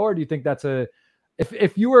PLO, or do you think that's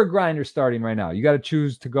if you were a grinder starting right now, you got to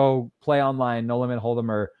choose to go play online, no limit Hold'em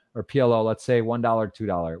or PLO, let's say $1,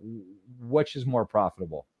 $2, which is more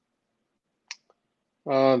profitable?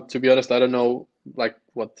 To be honest, I don't know like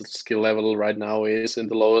what the skill level right now is in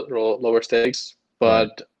the lower stakes, but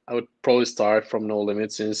right. I would probably start from No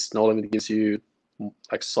Limit, since No Limit gives you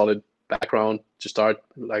like solid background to start,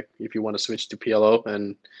 like if you want to switch to PLO.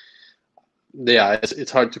 And yeah,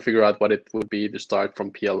 it's hard to figure out what it would be to start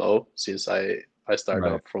from PLO, since I started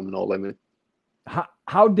right. off from No Limit.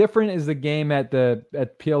 How different is the game at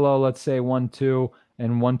PLO, let's say 1-2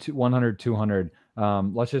 and 100 200?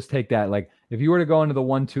 Let's just take that. Like if you were to go into the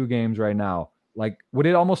 1-2 games right now, like would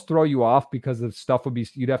it almost throw you off because the stuff would be,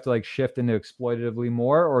 you'd have to like shift into exploitatively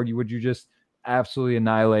more, or would you just absolutely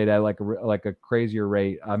annihilate at like a crazier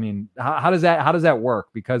rate? I mean, how does that work?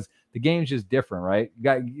 Because the game's just different, right? You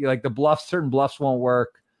got like certain bluffs won't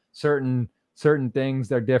work, certain things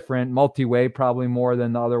they're different, multi-way probably more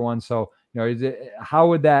than the other one. So how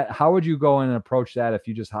would you go in and approach that if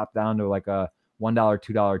you just hop down to like a $1,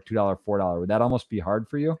 $2, $2, $4? Would that almost be hard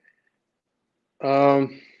for you?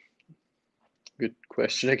 Good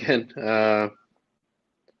question again. I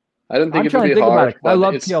don't think I'm trying to think about it. I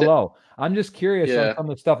love PLO. I'm just curious on some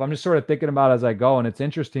of the stuff. I'm just sort of thinking about as I go, and it's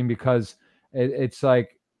interesting because it's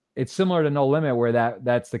like it's similar to No Limit where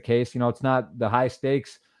that's the case. It's not the high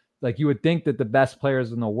stakes. Like you would think that the best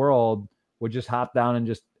players in the world would just hop down and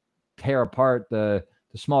just tear apart the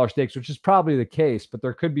smaller stakes, which is probably the case. But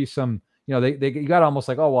there could be some, you got almost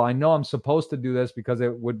like, oh well, I know I'm supposed to do this because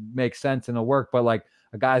it would make sense and it'll work, but like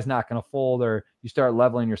a guy's not going to fold, or you start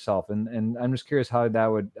leveling yourself. And I'm just curious how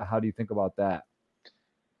do you think about that?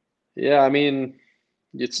 Yeah, I mean,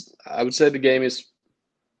 I would say the game is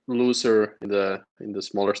looser in the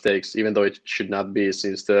smaller stakes, even though it should not be,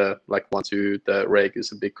 since the 1-2 the rake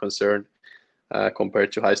is a big concern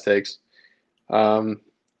compared to high stakes.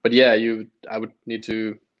 But yeah, I would need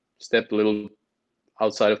to step a little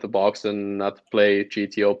outside of the box and not play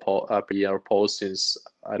GTO pre or post, since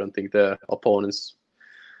I don't think the opponents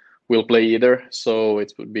will play either. So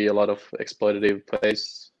it would be a lot of exploitative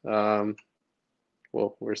plays.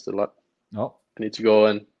 Well, where's the lot? Oh, I need to go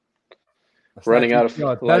and it's running out of it's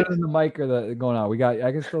light. better than the mic or the going on.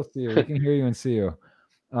 I can still see you. We can hear you and see you.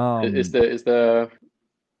 Is the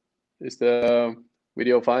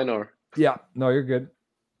video fine or? Yeah, no, you're good.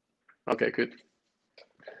 Okay, good.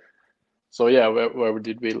 So yeah, where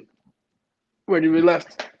did we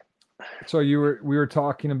left? So we were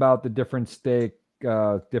talking about the different stake,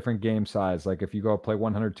 different game size. Like if you go play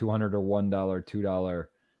 100, 200, or $1,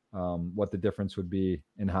 $2, what the difference would be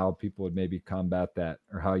and how people would maybe combat that,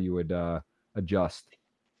 or how you would adjust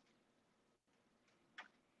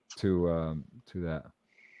to that.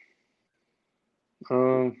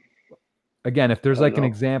 Again, if there's like an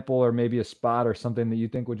example or maybe a spot or something that you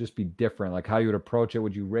think would just be different, like how you would approach it,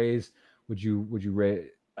 would you raise? Would you raise?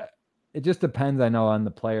 It just depends, I know, on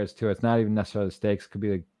the players too. It's not even necessarily the stakes. It could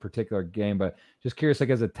be a particular game, but just curious, like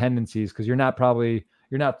as a tendencies, because you're not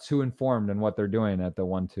too informed in what they're doing at the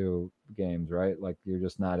 1-2 games, right? Like you're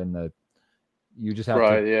just not in the. You just have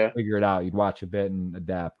to figure it out. You'd watch a bit and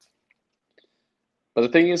adapt. But the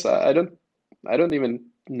thing is, I don't even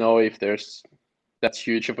know if there's that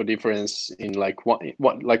huge of a difference in like what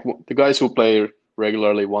the guys who play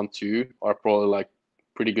regularly 1-2 are probably like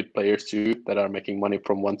pretty good players too that are making money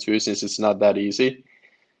from 1-2, since it's not that easy.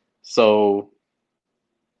 So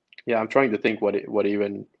yeah, I'm trying to think what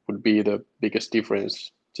even would be the biggest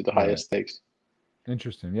difference to the highest stakes.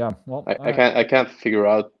 Interesting. Yeah. Well, I can't figure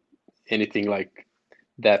out anything like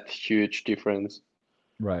that huge difference.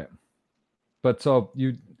 Right. But so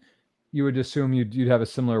you would assume you'd have a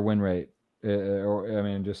similar win rate, or I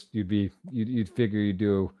mean, just you'd figure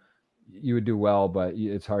you would do well, but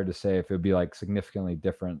it's hard to say if it would be like significantly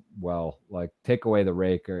different. Well, like take away the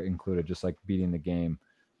rake or include it, just like beating the game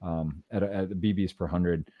at the BBs per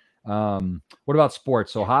 100. What about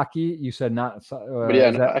sports? So hockey, you said not. But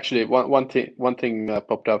yeah, actually, one thing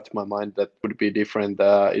popped up to my mind that would be different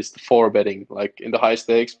is the for betting. Like in the high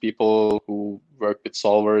stakes, people who work with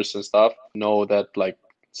solvers and stuff know that like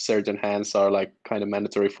certain hands are like kind of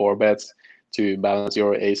mandatory for bets to balance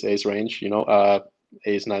your ace range. You know,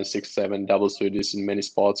 ace 9 6 7 double suited in many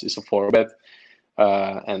spots is a 4-bet,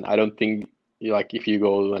 and I don't think like if you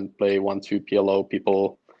go and play 1-2 PLO,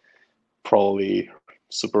 people probably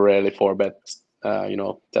super rarely 4-bet you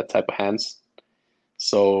know, that type of hands.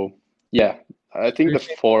 So yeah, I think the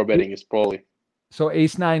 4-betting is probably. So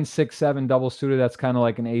ace 9 6 7 double suited, that's kind of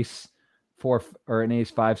like an ace 4 or an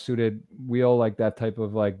ace 5 suited wheel, like that type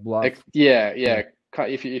of like bluff. Yeah.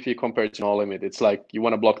 If you compare it to no limit, it's like you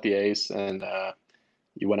want to block the ace and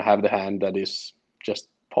you want to have the hand that is just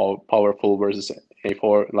powerful versus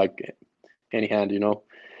a4, like any hand, you know.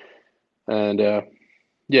 And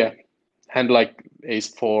yeah, hand like ace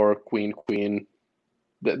 4, queen.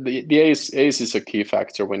 The ace is a key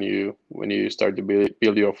factor when you start to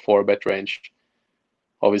build your 4-bet range.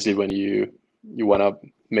 Obviously, when you want to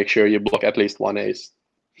make sure you block at least one ace.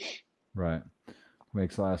 Right,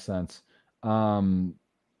 makes a lot of sense.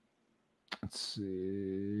 Let's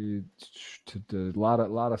see, a lot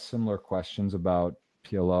of similar questions about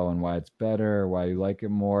PLO and why it's better, why you like it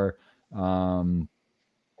more.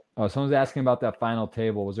 Oh, someone's asking about that final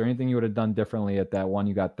table. Was there anything you would have done differently at that one?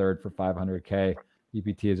 You got third for 500K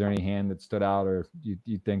EPT. Is there any hand that stood out, or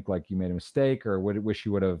you think like you made a mistake, or would wish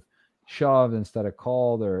you would have shoved instead of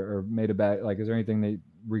called, or made a bad, like, is there anything that you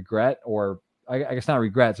regret, or I guess not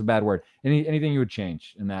regret, it's a bad word. Anything you would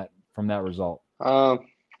change in that from that result?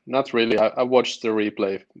 Not really. I watched the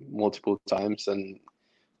replay multiple times, and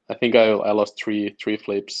I think I lost three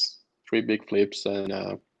flips, 3 big flips,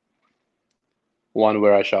 and one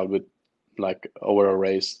where I shoved with like over a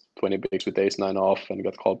raise 20 bigs with ace 9 off and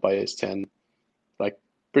got called by ace 10. Like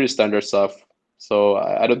pretty standard stuff. So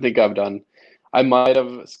I don't think I've done. I might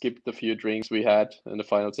have skipped a few drinks we had in the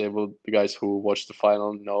final table. The guys who watched the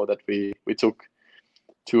final know that we took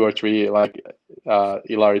 2 or 3. Like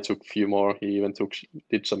Ilari took a few more. He even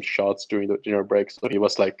did some shots during the dinner break. So he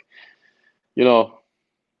was like, you know,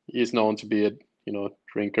 he's known to be a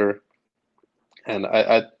drinker. And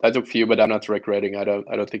I took a few, but I'm not regretting. I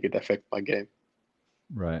don't think it affected my game.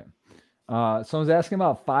 Right. Someone's asking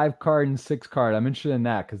about 5-card and 6-card. I'm interested in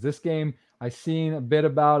that because this game I've seen a bit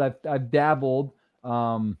about. I've dabbled.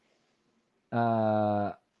 I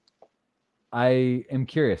am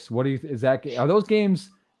curious. What do you? Are those games?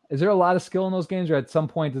 Is there a lot of skill in those games, or at some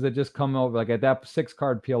point does it just come over? Like at that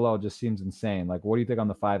 6-card PLO, just seems insane. Like, what do you think on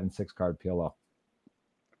the 5 and 6-card PLO?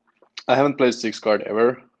 I haven't played 6-card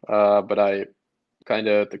ever, but I kind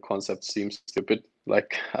of the concept seems stupid.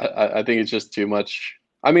 Like I think it's just too much.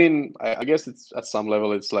 I mean, I guess it's at some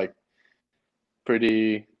level it's like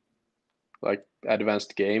pretty like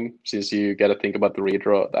advanced game, since you got to think about the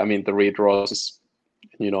redraw. I mean, the redraws is,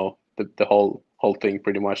 you know, the whole thing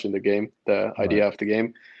pretty much in the game, the idea of the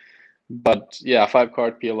game. But yeah,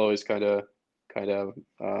 5-card PLO is kind of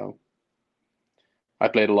I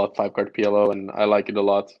played a lot 5-card PLO and I like it a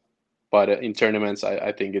lot. But in tournaments,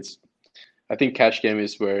 I think cash game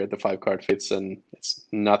is where the 5-card fits, and it's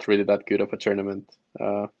not really that good of a tournament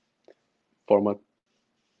format.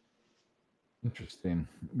 Interesting.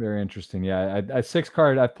 Very interesting. Yeah, I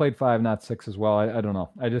 6-card, I've played 5, not 6 as well. I don't know.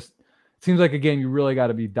 It seems like a game you really got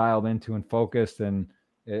to be dialed into and focused, and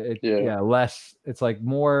less. It's like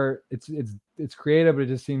more. It's creative, but it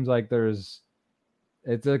just seems like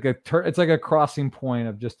it's like a crossing point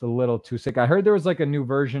of just a little too sick. I heard there was like a new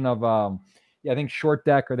version of I think short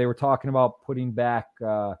deck, or they were talking about putting back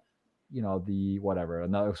the whatever.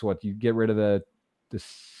 Another, so what, you get rid of the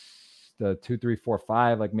 2, 3, 4,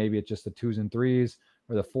 5, like maybe it's just the 2s and 3s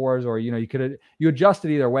or the 4s, or you adjust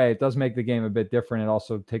it either way. It does make the game a bit different. It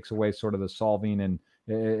also takes away sort of the solving, and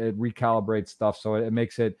it recalibrates stuff, so it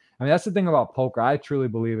makes it. I mean, that's the thing about poker. I truly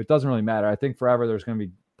believe it doesn't really matter. I think forever there's going to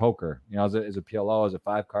be poker. Is it PLO? Is it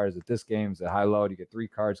 5-card? Is it this game? Is it high low? Do you get 3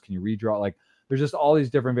 cards? Can you redraw? Like, there's just all these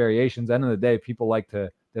different variations. At the end of the day, people like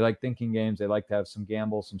thinking games. They like to have some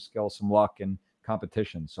gamble, some skill, some luck, and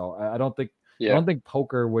competition. So I don't think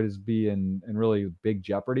poker would be in really big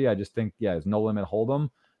jeopardy. I just think, it's no limit hold'em,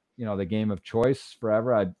 the game of choice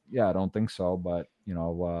forever. I don't think so, but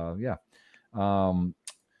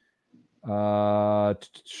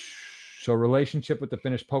so relationship with the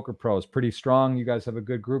Finnish poker pros, pretty strong. You guys have a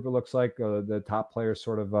good group, it looks like. The top players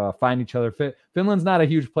sort of find each other. Finland's not a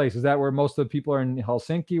huge place. Is that where most of the people are in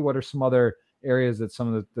Helsinki? What are some other areas that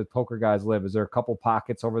some of the poker guys live? Is there a couple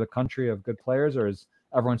pockets over the country of good players, or is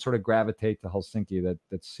everyone sort of gravitate to Helsinki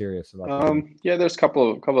that's serious about it? Yeah, there's a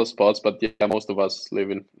couple of spots, but most of us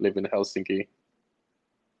live in Helsinki.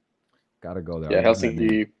 Gotta go there. Yeah,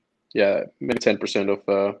 Helsinki. Yeah, maybe 10% of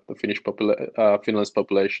the Finland's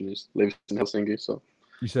population lives in Helsinki. So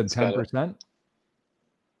you said 10%?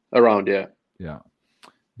 Around, yeah. Yeah,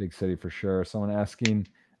 big city for sure. Someone asking,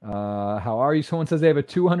 how are you? Someone says they have a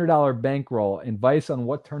 $200 bankroll. Advice on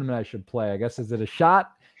what tournament I should play. I guess, is it a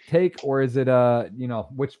shot take, or is it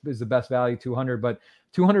which is the best value? 200, but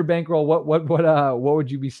 200 bankroll. What would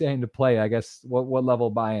you be saying to play? I guess what level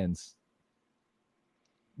buy-ins?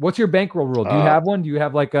 What's your bankroll rule? Do you have one? Do you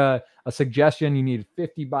have like a suggestion? You need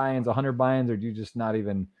 50 buy-ins, 100 buy-ins, or do you just not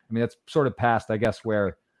even? I mean, that's sort of past, I guess,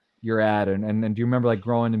 where you're at. And do you remember like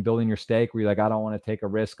growing and building your stake where you're like, I don't want to take a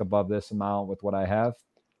risk above this amount with what I have?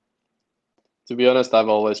 To be honest, I've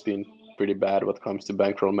always been pretty bad when it comes to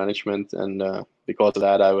bankroll management, and because of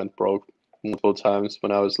that, I went broke multiple times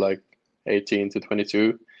when I was like 18 to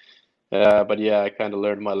 22. But yeah, I kind of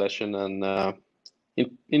learned my lesson, and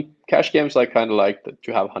in cash games, I kind of like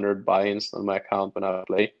to have 100 buy-ins on my account when I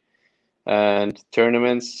play. And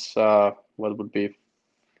tournaments, what would be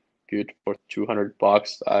good for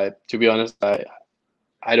 $200? To be honest, I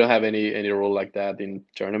don't have any rule like that in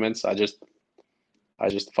tournaments. I just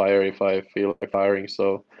fire if I feel like firing.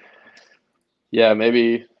 So yeah,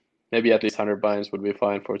 maybe at least 100 buy-ins would be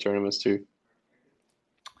fine for tournaments too.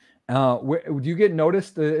 Do you get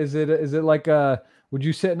noticed? Is it like would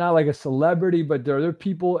you say not like a celebrity, but are there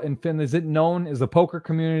people in Finland? Is it known? Is the poker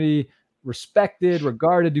community respected,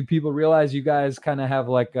 regarded? Do people realize you guys kind of have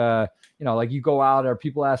like like you go out, are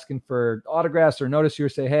people asking for autographs or notice you or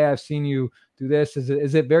say, hey, I've seen you do this?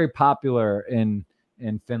 Is it very popular in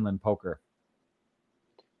Finland, poker?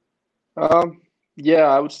 Yeah,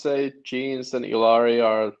 I would say Jeans and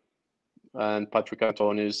Ilari and Patrick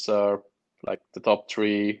Antonis are like the top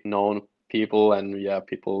 3 known people, and yeah,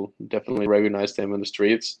 people definitely recognize them in the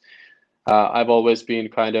streets. I've always been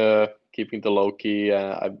kind of keeping the low key.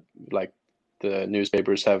 I like the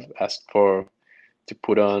newspapers have asked to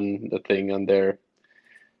put on the thing on their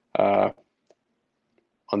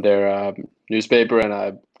newspaper, and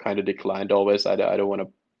I kind of declined always. I don't want to.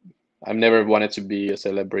 I've never wanted to be a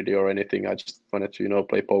celebrity or anything. I just wanted to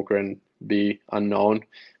play poker and be unknown.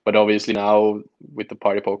 But obviously now with the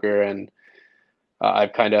party poker, and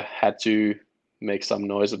I've kind of had to make some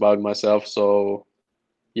noise about myself. So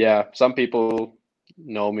yeah, some people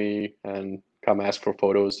know me and come ask for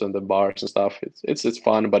photos in the bars and stuff. It's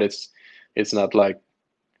fun, but it's not like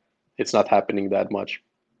it's not happening that much.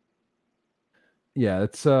 Yeah,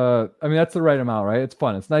 it's I mean, that's the right amount, right? It's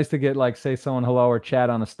fun. It's nice to get like say someone hello or chat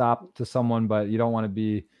on a stop to someone, but you don't want to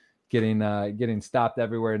be getting stopped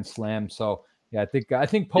everywhere and slammed. So Yeah, I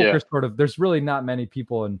think poker's sort of, there's really not many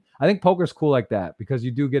people, and I think poker's cool like that because you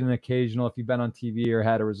do get an occasional, if you've been on TV or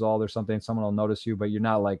had a result or something, someone will notice you, but you're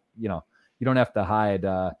not like, you know, you don't have to hide.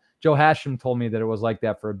 Joe Hashem told me that it was like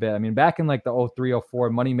that for a bit. I mean, back in like the 03, 04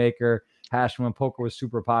 Moneymaker, Hashem, when poker was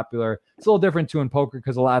super popular, it's a little different too in poker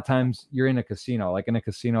because a lot of times you're in a casino. Like in a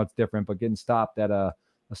casino, it's different, but getting stopped at a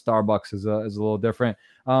Starbucks is a little different.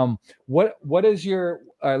 What is your,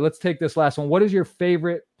 all right, let's take this last one. What is your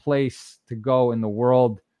favorite place to go in the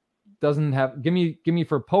world? Doesn't have, give me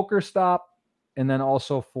for poker stop, and then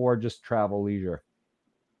also for just travel leisure.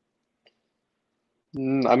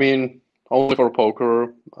 I mean, only for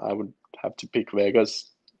poker, I would have to pick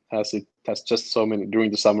Vegas, as it has just so many, during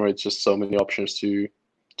the summer, it's just so many options to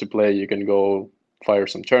play. You can go fire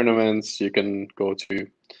some tournaments, you can go to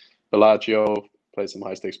Bellagio, play some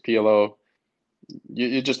high stakes PLO.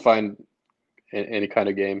 You just find any kind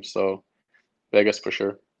of game. So Vegas for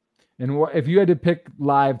sure. And if you had to pick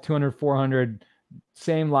live 200, 400,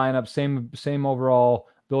 same lineup, same overall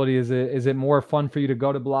ability, is it more fun for you to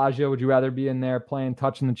go to Bellagio? Would you rather be in there playing,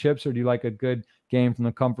 touching the chips, or do you like a good game from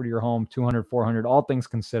the comfort of your home, 200, 400, all things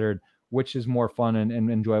considered? Which is more fun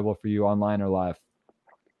and enjoyable for you, online or live?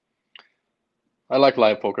 I like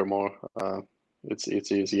live poker more. It's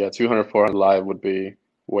easy. Yeah, 200, 400 live would be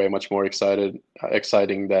way much more exciting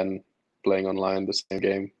than playing online the same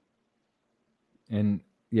game. And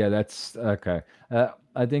yeah, that's okay.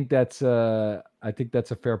 I think that's a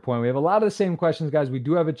fair point. We have a lot of the same questions, guys. We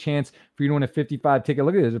do have a chance for you to win a 55 ticket.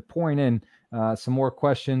 Look at this, they're pouring in some more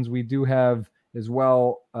questions. We do have as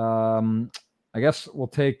well. I guess we'll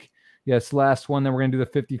take last one. Then we're gonna do the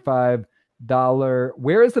 $55.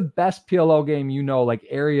 Where is the best PLO game, like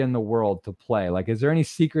area in the world to play? Like, is there any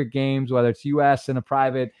secret games, whether it's US in a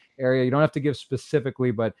private area? You don't have to give specifically,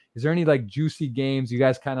 but is there any like juicy games you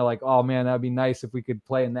guys kind of like, oh man, that'd be nice if we could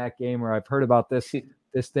play in that game, or I've heard about this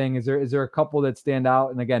thing? Is there a couple that stand out?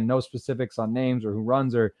 And again, no specifics on names or who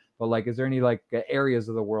runs, but like, is there any like areas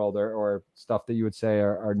of the world or stuff that you would say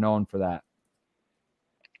are known for that?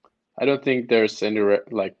 I don't think there's any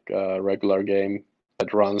regular game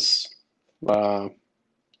that runs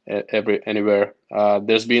anywhere.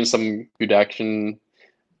 There's been some good action.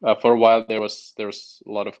 For a while, there was a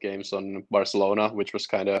lot of games on Barcelona, which was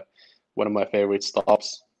kind of one of my favorite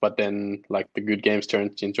stops. But then, like, the good games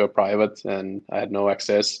turned into a private, and I had no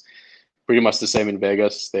access. Pretty much the same in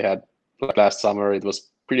Vegas. They had, like, last summer, it was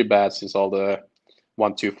pretty bad since all the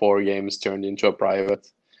 1, 2, 4 games turned into a private.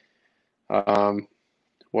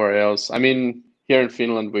 Where else? I mean, here in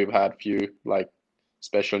Finland, we've had few like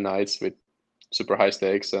special nights with super high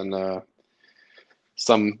stakes and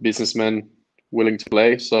some businessmen willing to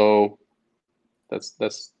play. So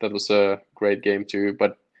that was a great game too.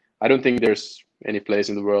 But I don't think there's any place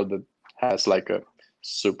in the world that has like a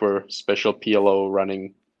super special PLO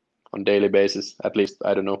running on daily basis. At least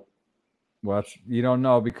I don't know. Well, you don't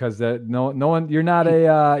know because no one. You're not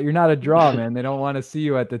a draw, man. They don't want to see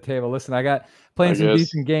you at the table. Listen, I got playing some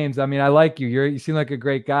decent games. I mean, I like you. You seem like a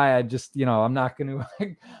great guy. I just, I'm not gonna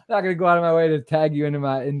go out of my way to tag you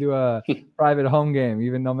into a private home game,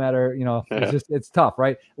 even no matter, it's tough,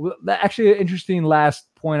 right? Well, actually, an interesting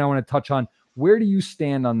last point I want to touch on. Where do you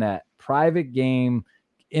stand on that private game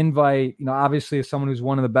invite? Obviously, as someone who's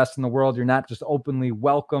one of the best in the world, you're not just openly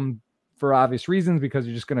welcomed for obvious reasons because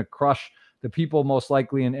you're just going to crush the people most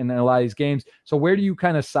likely in a lot of these games. So where do you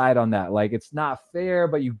kind of side on that? Like, it's not fair,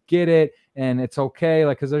 but you get it and it's okay.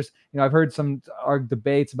 Like, cause there's, I've heard some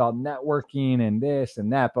debates about networking and this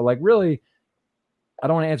and that, but like, really, I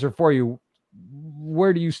don't want to answer for you.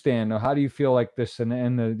 Where do you stand? Or how do you feel like this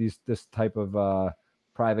this type of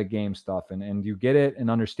private game stuff? And do you get it and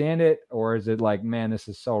understand it? Or is it like, man, this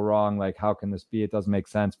is so wrong. Like, how can this be? It doesn't make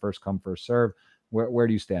sense. First come, first serve. Where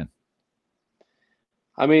do you stand?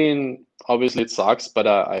 I mean, obviously it sucks, but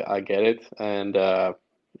I get it. And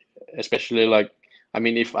especially like, I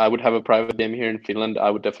mean, if I would have a private game here in Finland,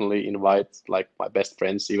 I would definitely invite like my best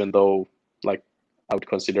friends, even though like I would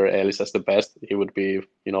consider Elis as the best. He would be,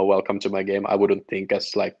 welcome to my game. I wouldn't think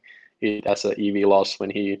as like it as an EV loss when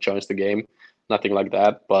he joins the game, nothing like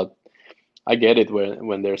that. But I get it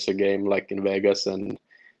when there's a game like in Vegas and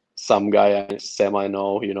some guy I semi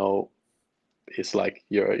know, it's like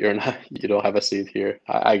you're not, you don't have a seat here.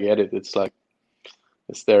 I get it. It's like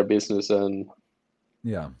it's their business, and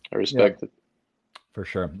yeah, I respect it. For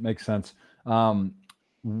sure, makes sense. And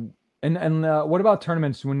what about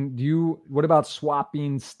tournaments? What about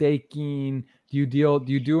swapping, staking? Do you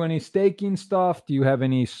do any staking stuff? Do you have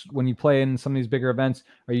any when you play in some of these bigger events?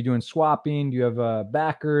 Are you doing swapping? Do you have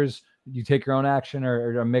backers? Do you take your own action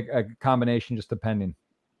or make a combination, just depending?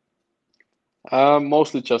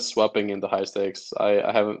 Mostly just swapping in the high stakes.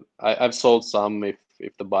 I've sold some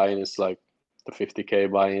if the buy-in is like the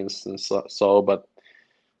 50K buy-ins and so, but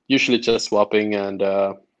usually just swapping. And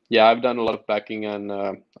yeah, I've done a lot of backing, and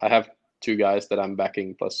I have 2 guys that I'm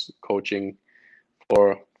backing plus coaching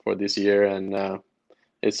for this year, and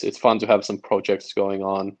it's fun to have some projects going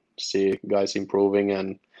on, see guys improving,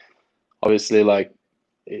 and obviously like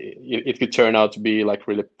it could turn out to be like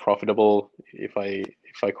really profitable if I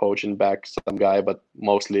coach and back some guy, but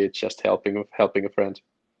mostly it's just helping a friend.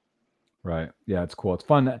 Right. Yeah, it's cool. It's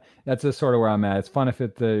fun. That's just sort of where I'm at. It's fun if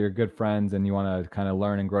you're good friends and you want to kind of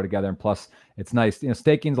learn and grow together. And plus, it's nice. You know,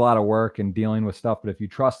 staking's a lot of work and dealing with stuff. But if you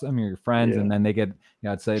trust them, you're your friends, and then they get,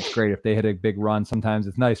 I'd say it's great if they hit a big run. Sometimes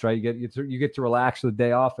it's nice, right? You get to relax the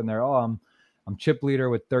day off, and they're, I'm chip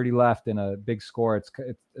leader with 30 left and a big score.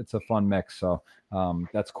 It's a fun mix. So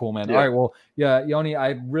that's cool, man. Yeah. All right. Well, yeah,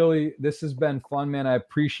 Yoni, this has been fun, man. I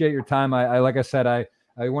appreciate your time. I like I said,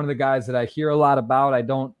 one of the guys that I hear a lot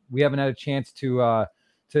about. We haven't had a chance to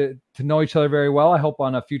know each other very well. I hope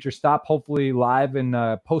on a future stop, hopefully live in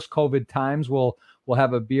post-COVID times, we'll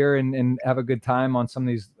have a beer and have a good time on some of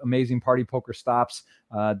these amazing party poker stops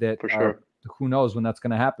that for sure. Who knows when that's going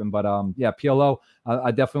to happen. But yeah, PLO, I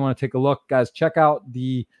definitely want to take a look. Guys, check out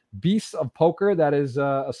the Beasts of Poker. That is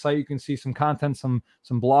a site you can see some content, some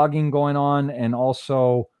blogging going on, and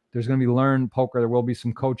also there's going to be Learn Poker. There will be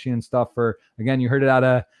some coaching and stuff again, you heard it out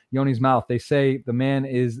of Yoni's mouth. They say the man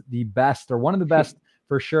is the best, or one of the best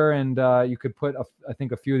for sure. And you could put, I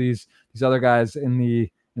think, a few of these other guys in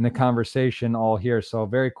the conversation all here. So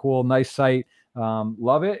very cool. Nice site.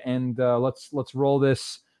 Love it. And let's roll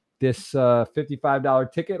this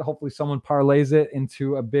 $55 ticket. Hopefully someone parlays it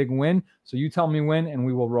into a big win. So you tell me when, and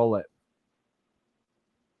we will roll it.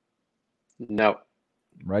 No.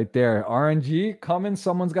 Right there. RNG coming.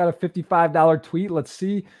 Someone's got a $55 tweet. Let's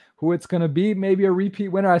see who it's going to be. Maybe a repeat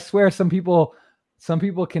winner. I swear some people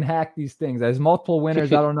can hack these things. There's multiple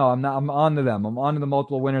winners. I don't know. I'm on to them. I'm on to the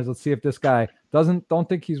multiple winners. Let's see if this guy don't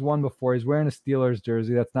think he's won before. He's wearing a Steelers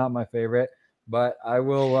jersey. That's not my favorite, but I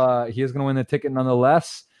will, he is going to win the ticket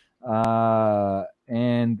nonetheless.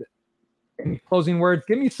 And any closing words?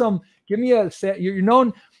 Give me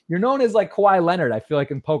you're known as like Kawhi Leonard. I feel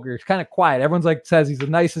like in poker, you're kind of quiet. Everyone's like says he's the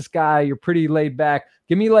nicest guy. You're pretty laid back.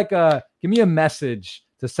 Give me a message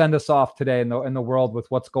to send us off today in the world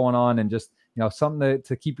with what's going on, and just, something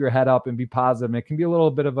to keep your head up and be positive. And it can be a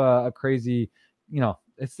little bit of a crazy,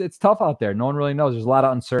 it's tough out there. No one really knows. There's a lot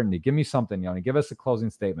of uncertainty. Give me something, Yoni. Give us a closing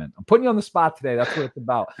statement. I'm putting you on the spot today. That's what it's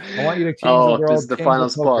about. I want you to change the world. This is the final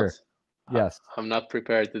spot. Yes. I'm not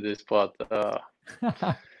prepared to this spot.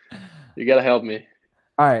 You got to help me.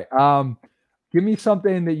 All right. Give me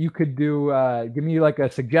something that you could do. Give me like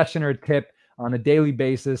a suggestion or a tip on a daily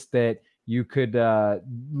basis that you could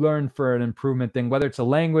learn for an improvement thing, whether it's a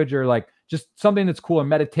language or like just something that's cool, or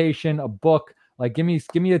meditation, a book. Like give me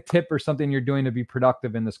a tip or something you're doing to be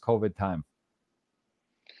productive in this COVID time.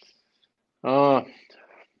 All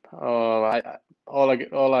I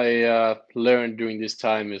learned during this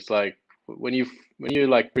time is like when you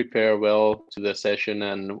like prepare well to the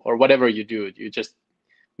session or whatever you do, you just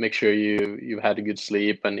make sure you've had a good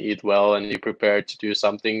sleep and eat well, and you prepare to do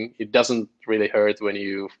something. It doesn't really hurt when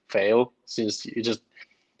you fail, since you just,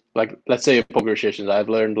 like, let's say poker sessions. I've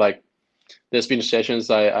learned like there's been sessions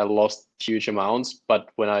I lost huge amounts, but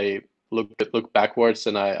when I look backwards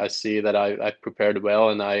and I see that I prepared well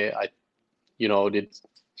and I did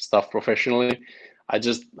stuff professionally, I'm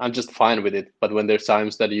just fine with it. But when there's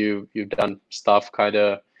times that you've done stuff kind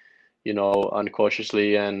of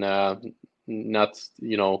uncautiously and not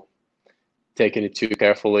taking it too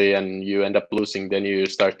carefully, and you end up losing, then you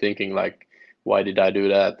start thinking like, why did I do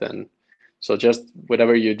that? And so just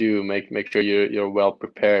whatever you do, make sure you're well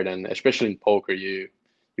prepared, and especially in poker, you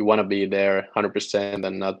want to be there 100%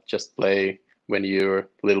 and not just play when you're a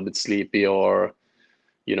little bit sleepy or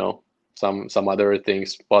some other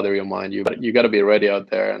things bother your mind. You got to be ready out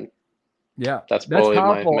there, and yeah, that's probably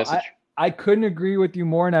my message. I couldn't agree with you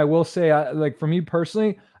more, and I will say, like for me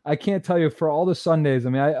personally, I can't tell you for all the Sundays. I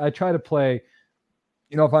mean, I try to play,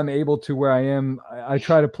 if I'm able to where I am, I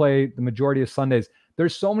try to play the majority of Sundays.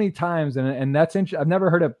 There's so many times, and that's interesting. I've never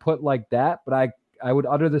heard it put like that, but I would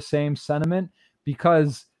utter the same sentiment,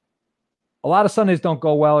 because a lot of Sundays don't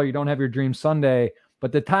go well, or you don't have your dream Sunday.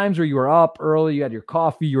 But the times where you were up early, you had your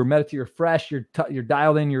coffee, you were meditating, you're fresh, you're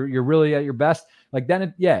dialed in, you're really at your best. Like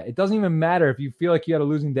then, it doesn't even matter if you feel like you had a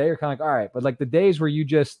losing day. You're kind of like, all right. But like the days where you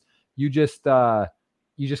just kind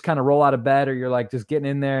of roll out of bed, or you're like just getting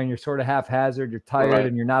in there and you're sort of haphazard, you're tired, right,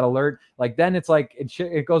 and you're not alert. Like then it's like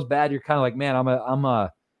it goes bad. You're kind of like, man, I'm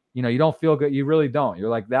you know, you don't feel good. You really don't. You're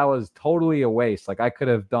like, that was totally a waste. Like I could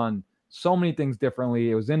have done so many things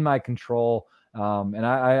differently. It was in my control. And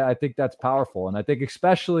I think that's powerful. And I think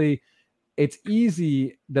especially it's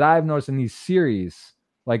easy that I've noticed in these series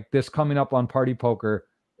like this coming up on Party Poker,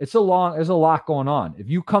 there's a lot going on. If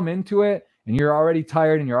you come into it and you're already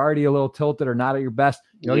tired and you're already a little tilted or not at your best,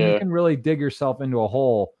 you know, you can really dig yourself into a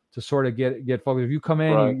hole to sort of get focused. If you come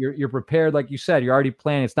in, you're prepared, like you said, you're already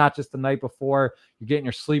planning. It's not just the night before. You're getting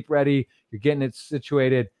your sleep ready. You're getting it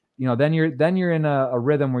situated. You know, then you're in a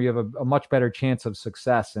rhythm where you have a much better chance of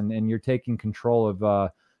success, and you're taking control of.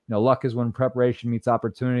 You know, luck is when preparation meets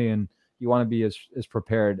opportunity, and you want to be as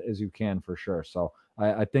prepared as you can for sure. So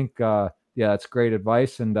I think yeah, that's great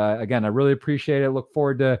advice. And again, I really appreciate it. Look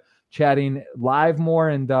forward to chatting live more,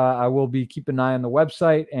 and I will be keeping an eye on the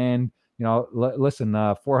website. And you know, listen,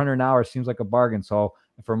 400 hours seems like a bargain. So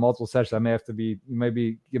for multiple sessions, I may have to be,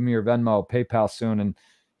 maybe give me your Venmo, PayPal soon, and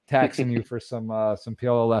taxing you for some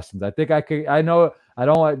PLO lessons. I think I could. I know I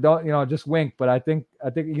don't you know, just wink, but I think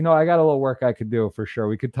you know, I got a little work I could do for sure.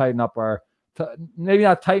 We could tighten up our, maybe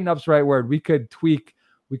not tighten up's the right word. We could tweak.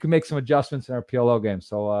 We could make some adjustments in our PLO game.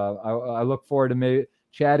 So I look forward to maybe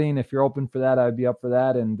chatting. If you're open for that, I'd be up for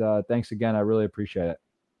that. And thanks again. I really appreciate it.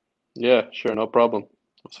 Yeah, sure, no problem. It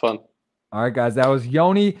was fun. All right, guys, that was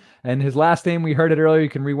Joni, and his last name, we heard it earlier. You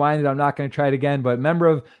can rewind it. I'm not going to try it again, but member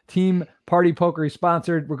of Team Party Poker. He's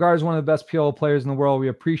sponsored, regarded as one of the best PLO players in the world. We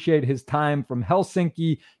appreciate his time from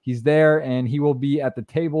Helsinki. He's there, and he will be at the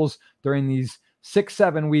tables during these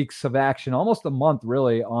 6-7 weeks of action, almost a month,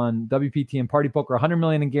 really, on WPT and Party Poker. 100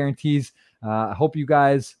 million in guarantees. I hope you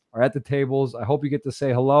guys are at the tables. I hope you get to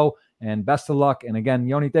say hello, and best of luck. And again,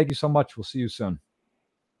 Joni, thank you so much. We'll see you soon.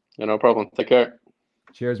 Yeah, no problem. Take care.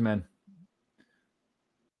 Cheers, man.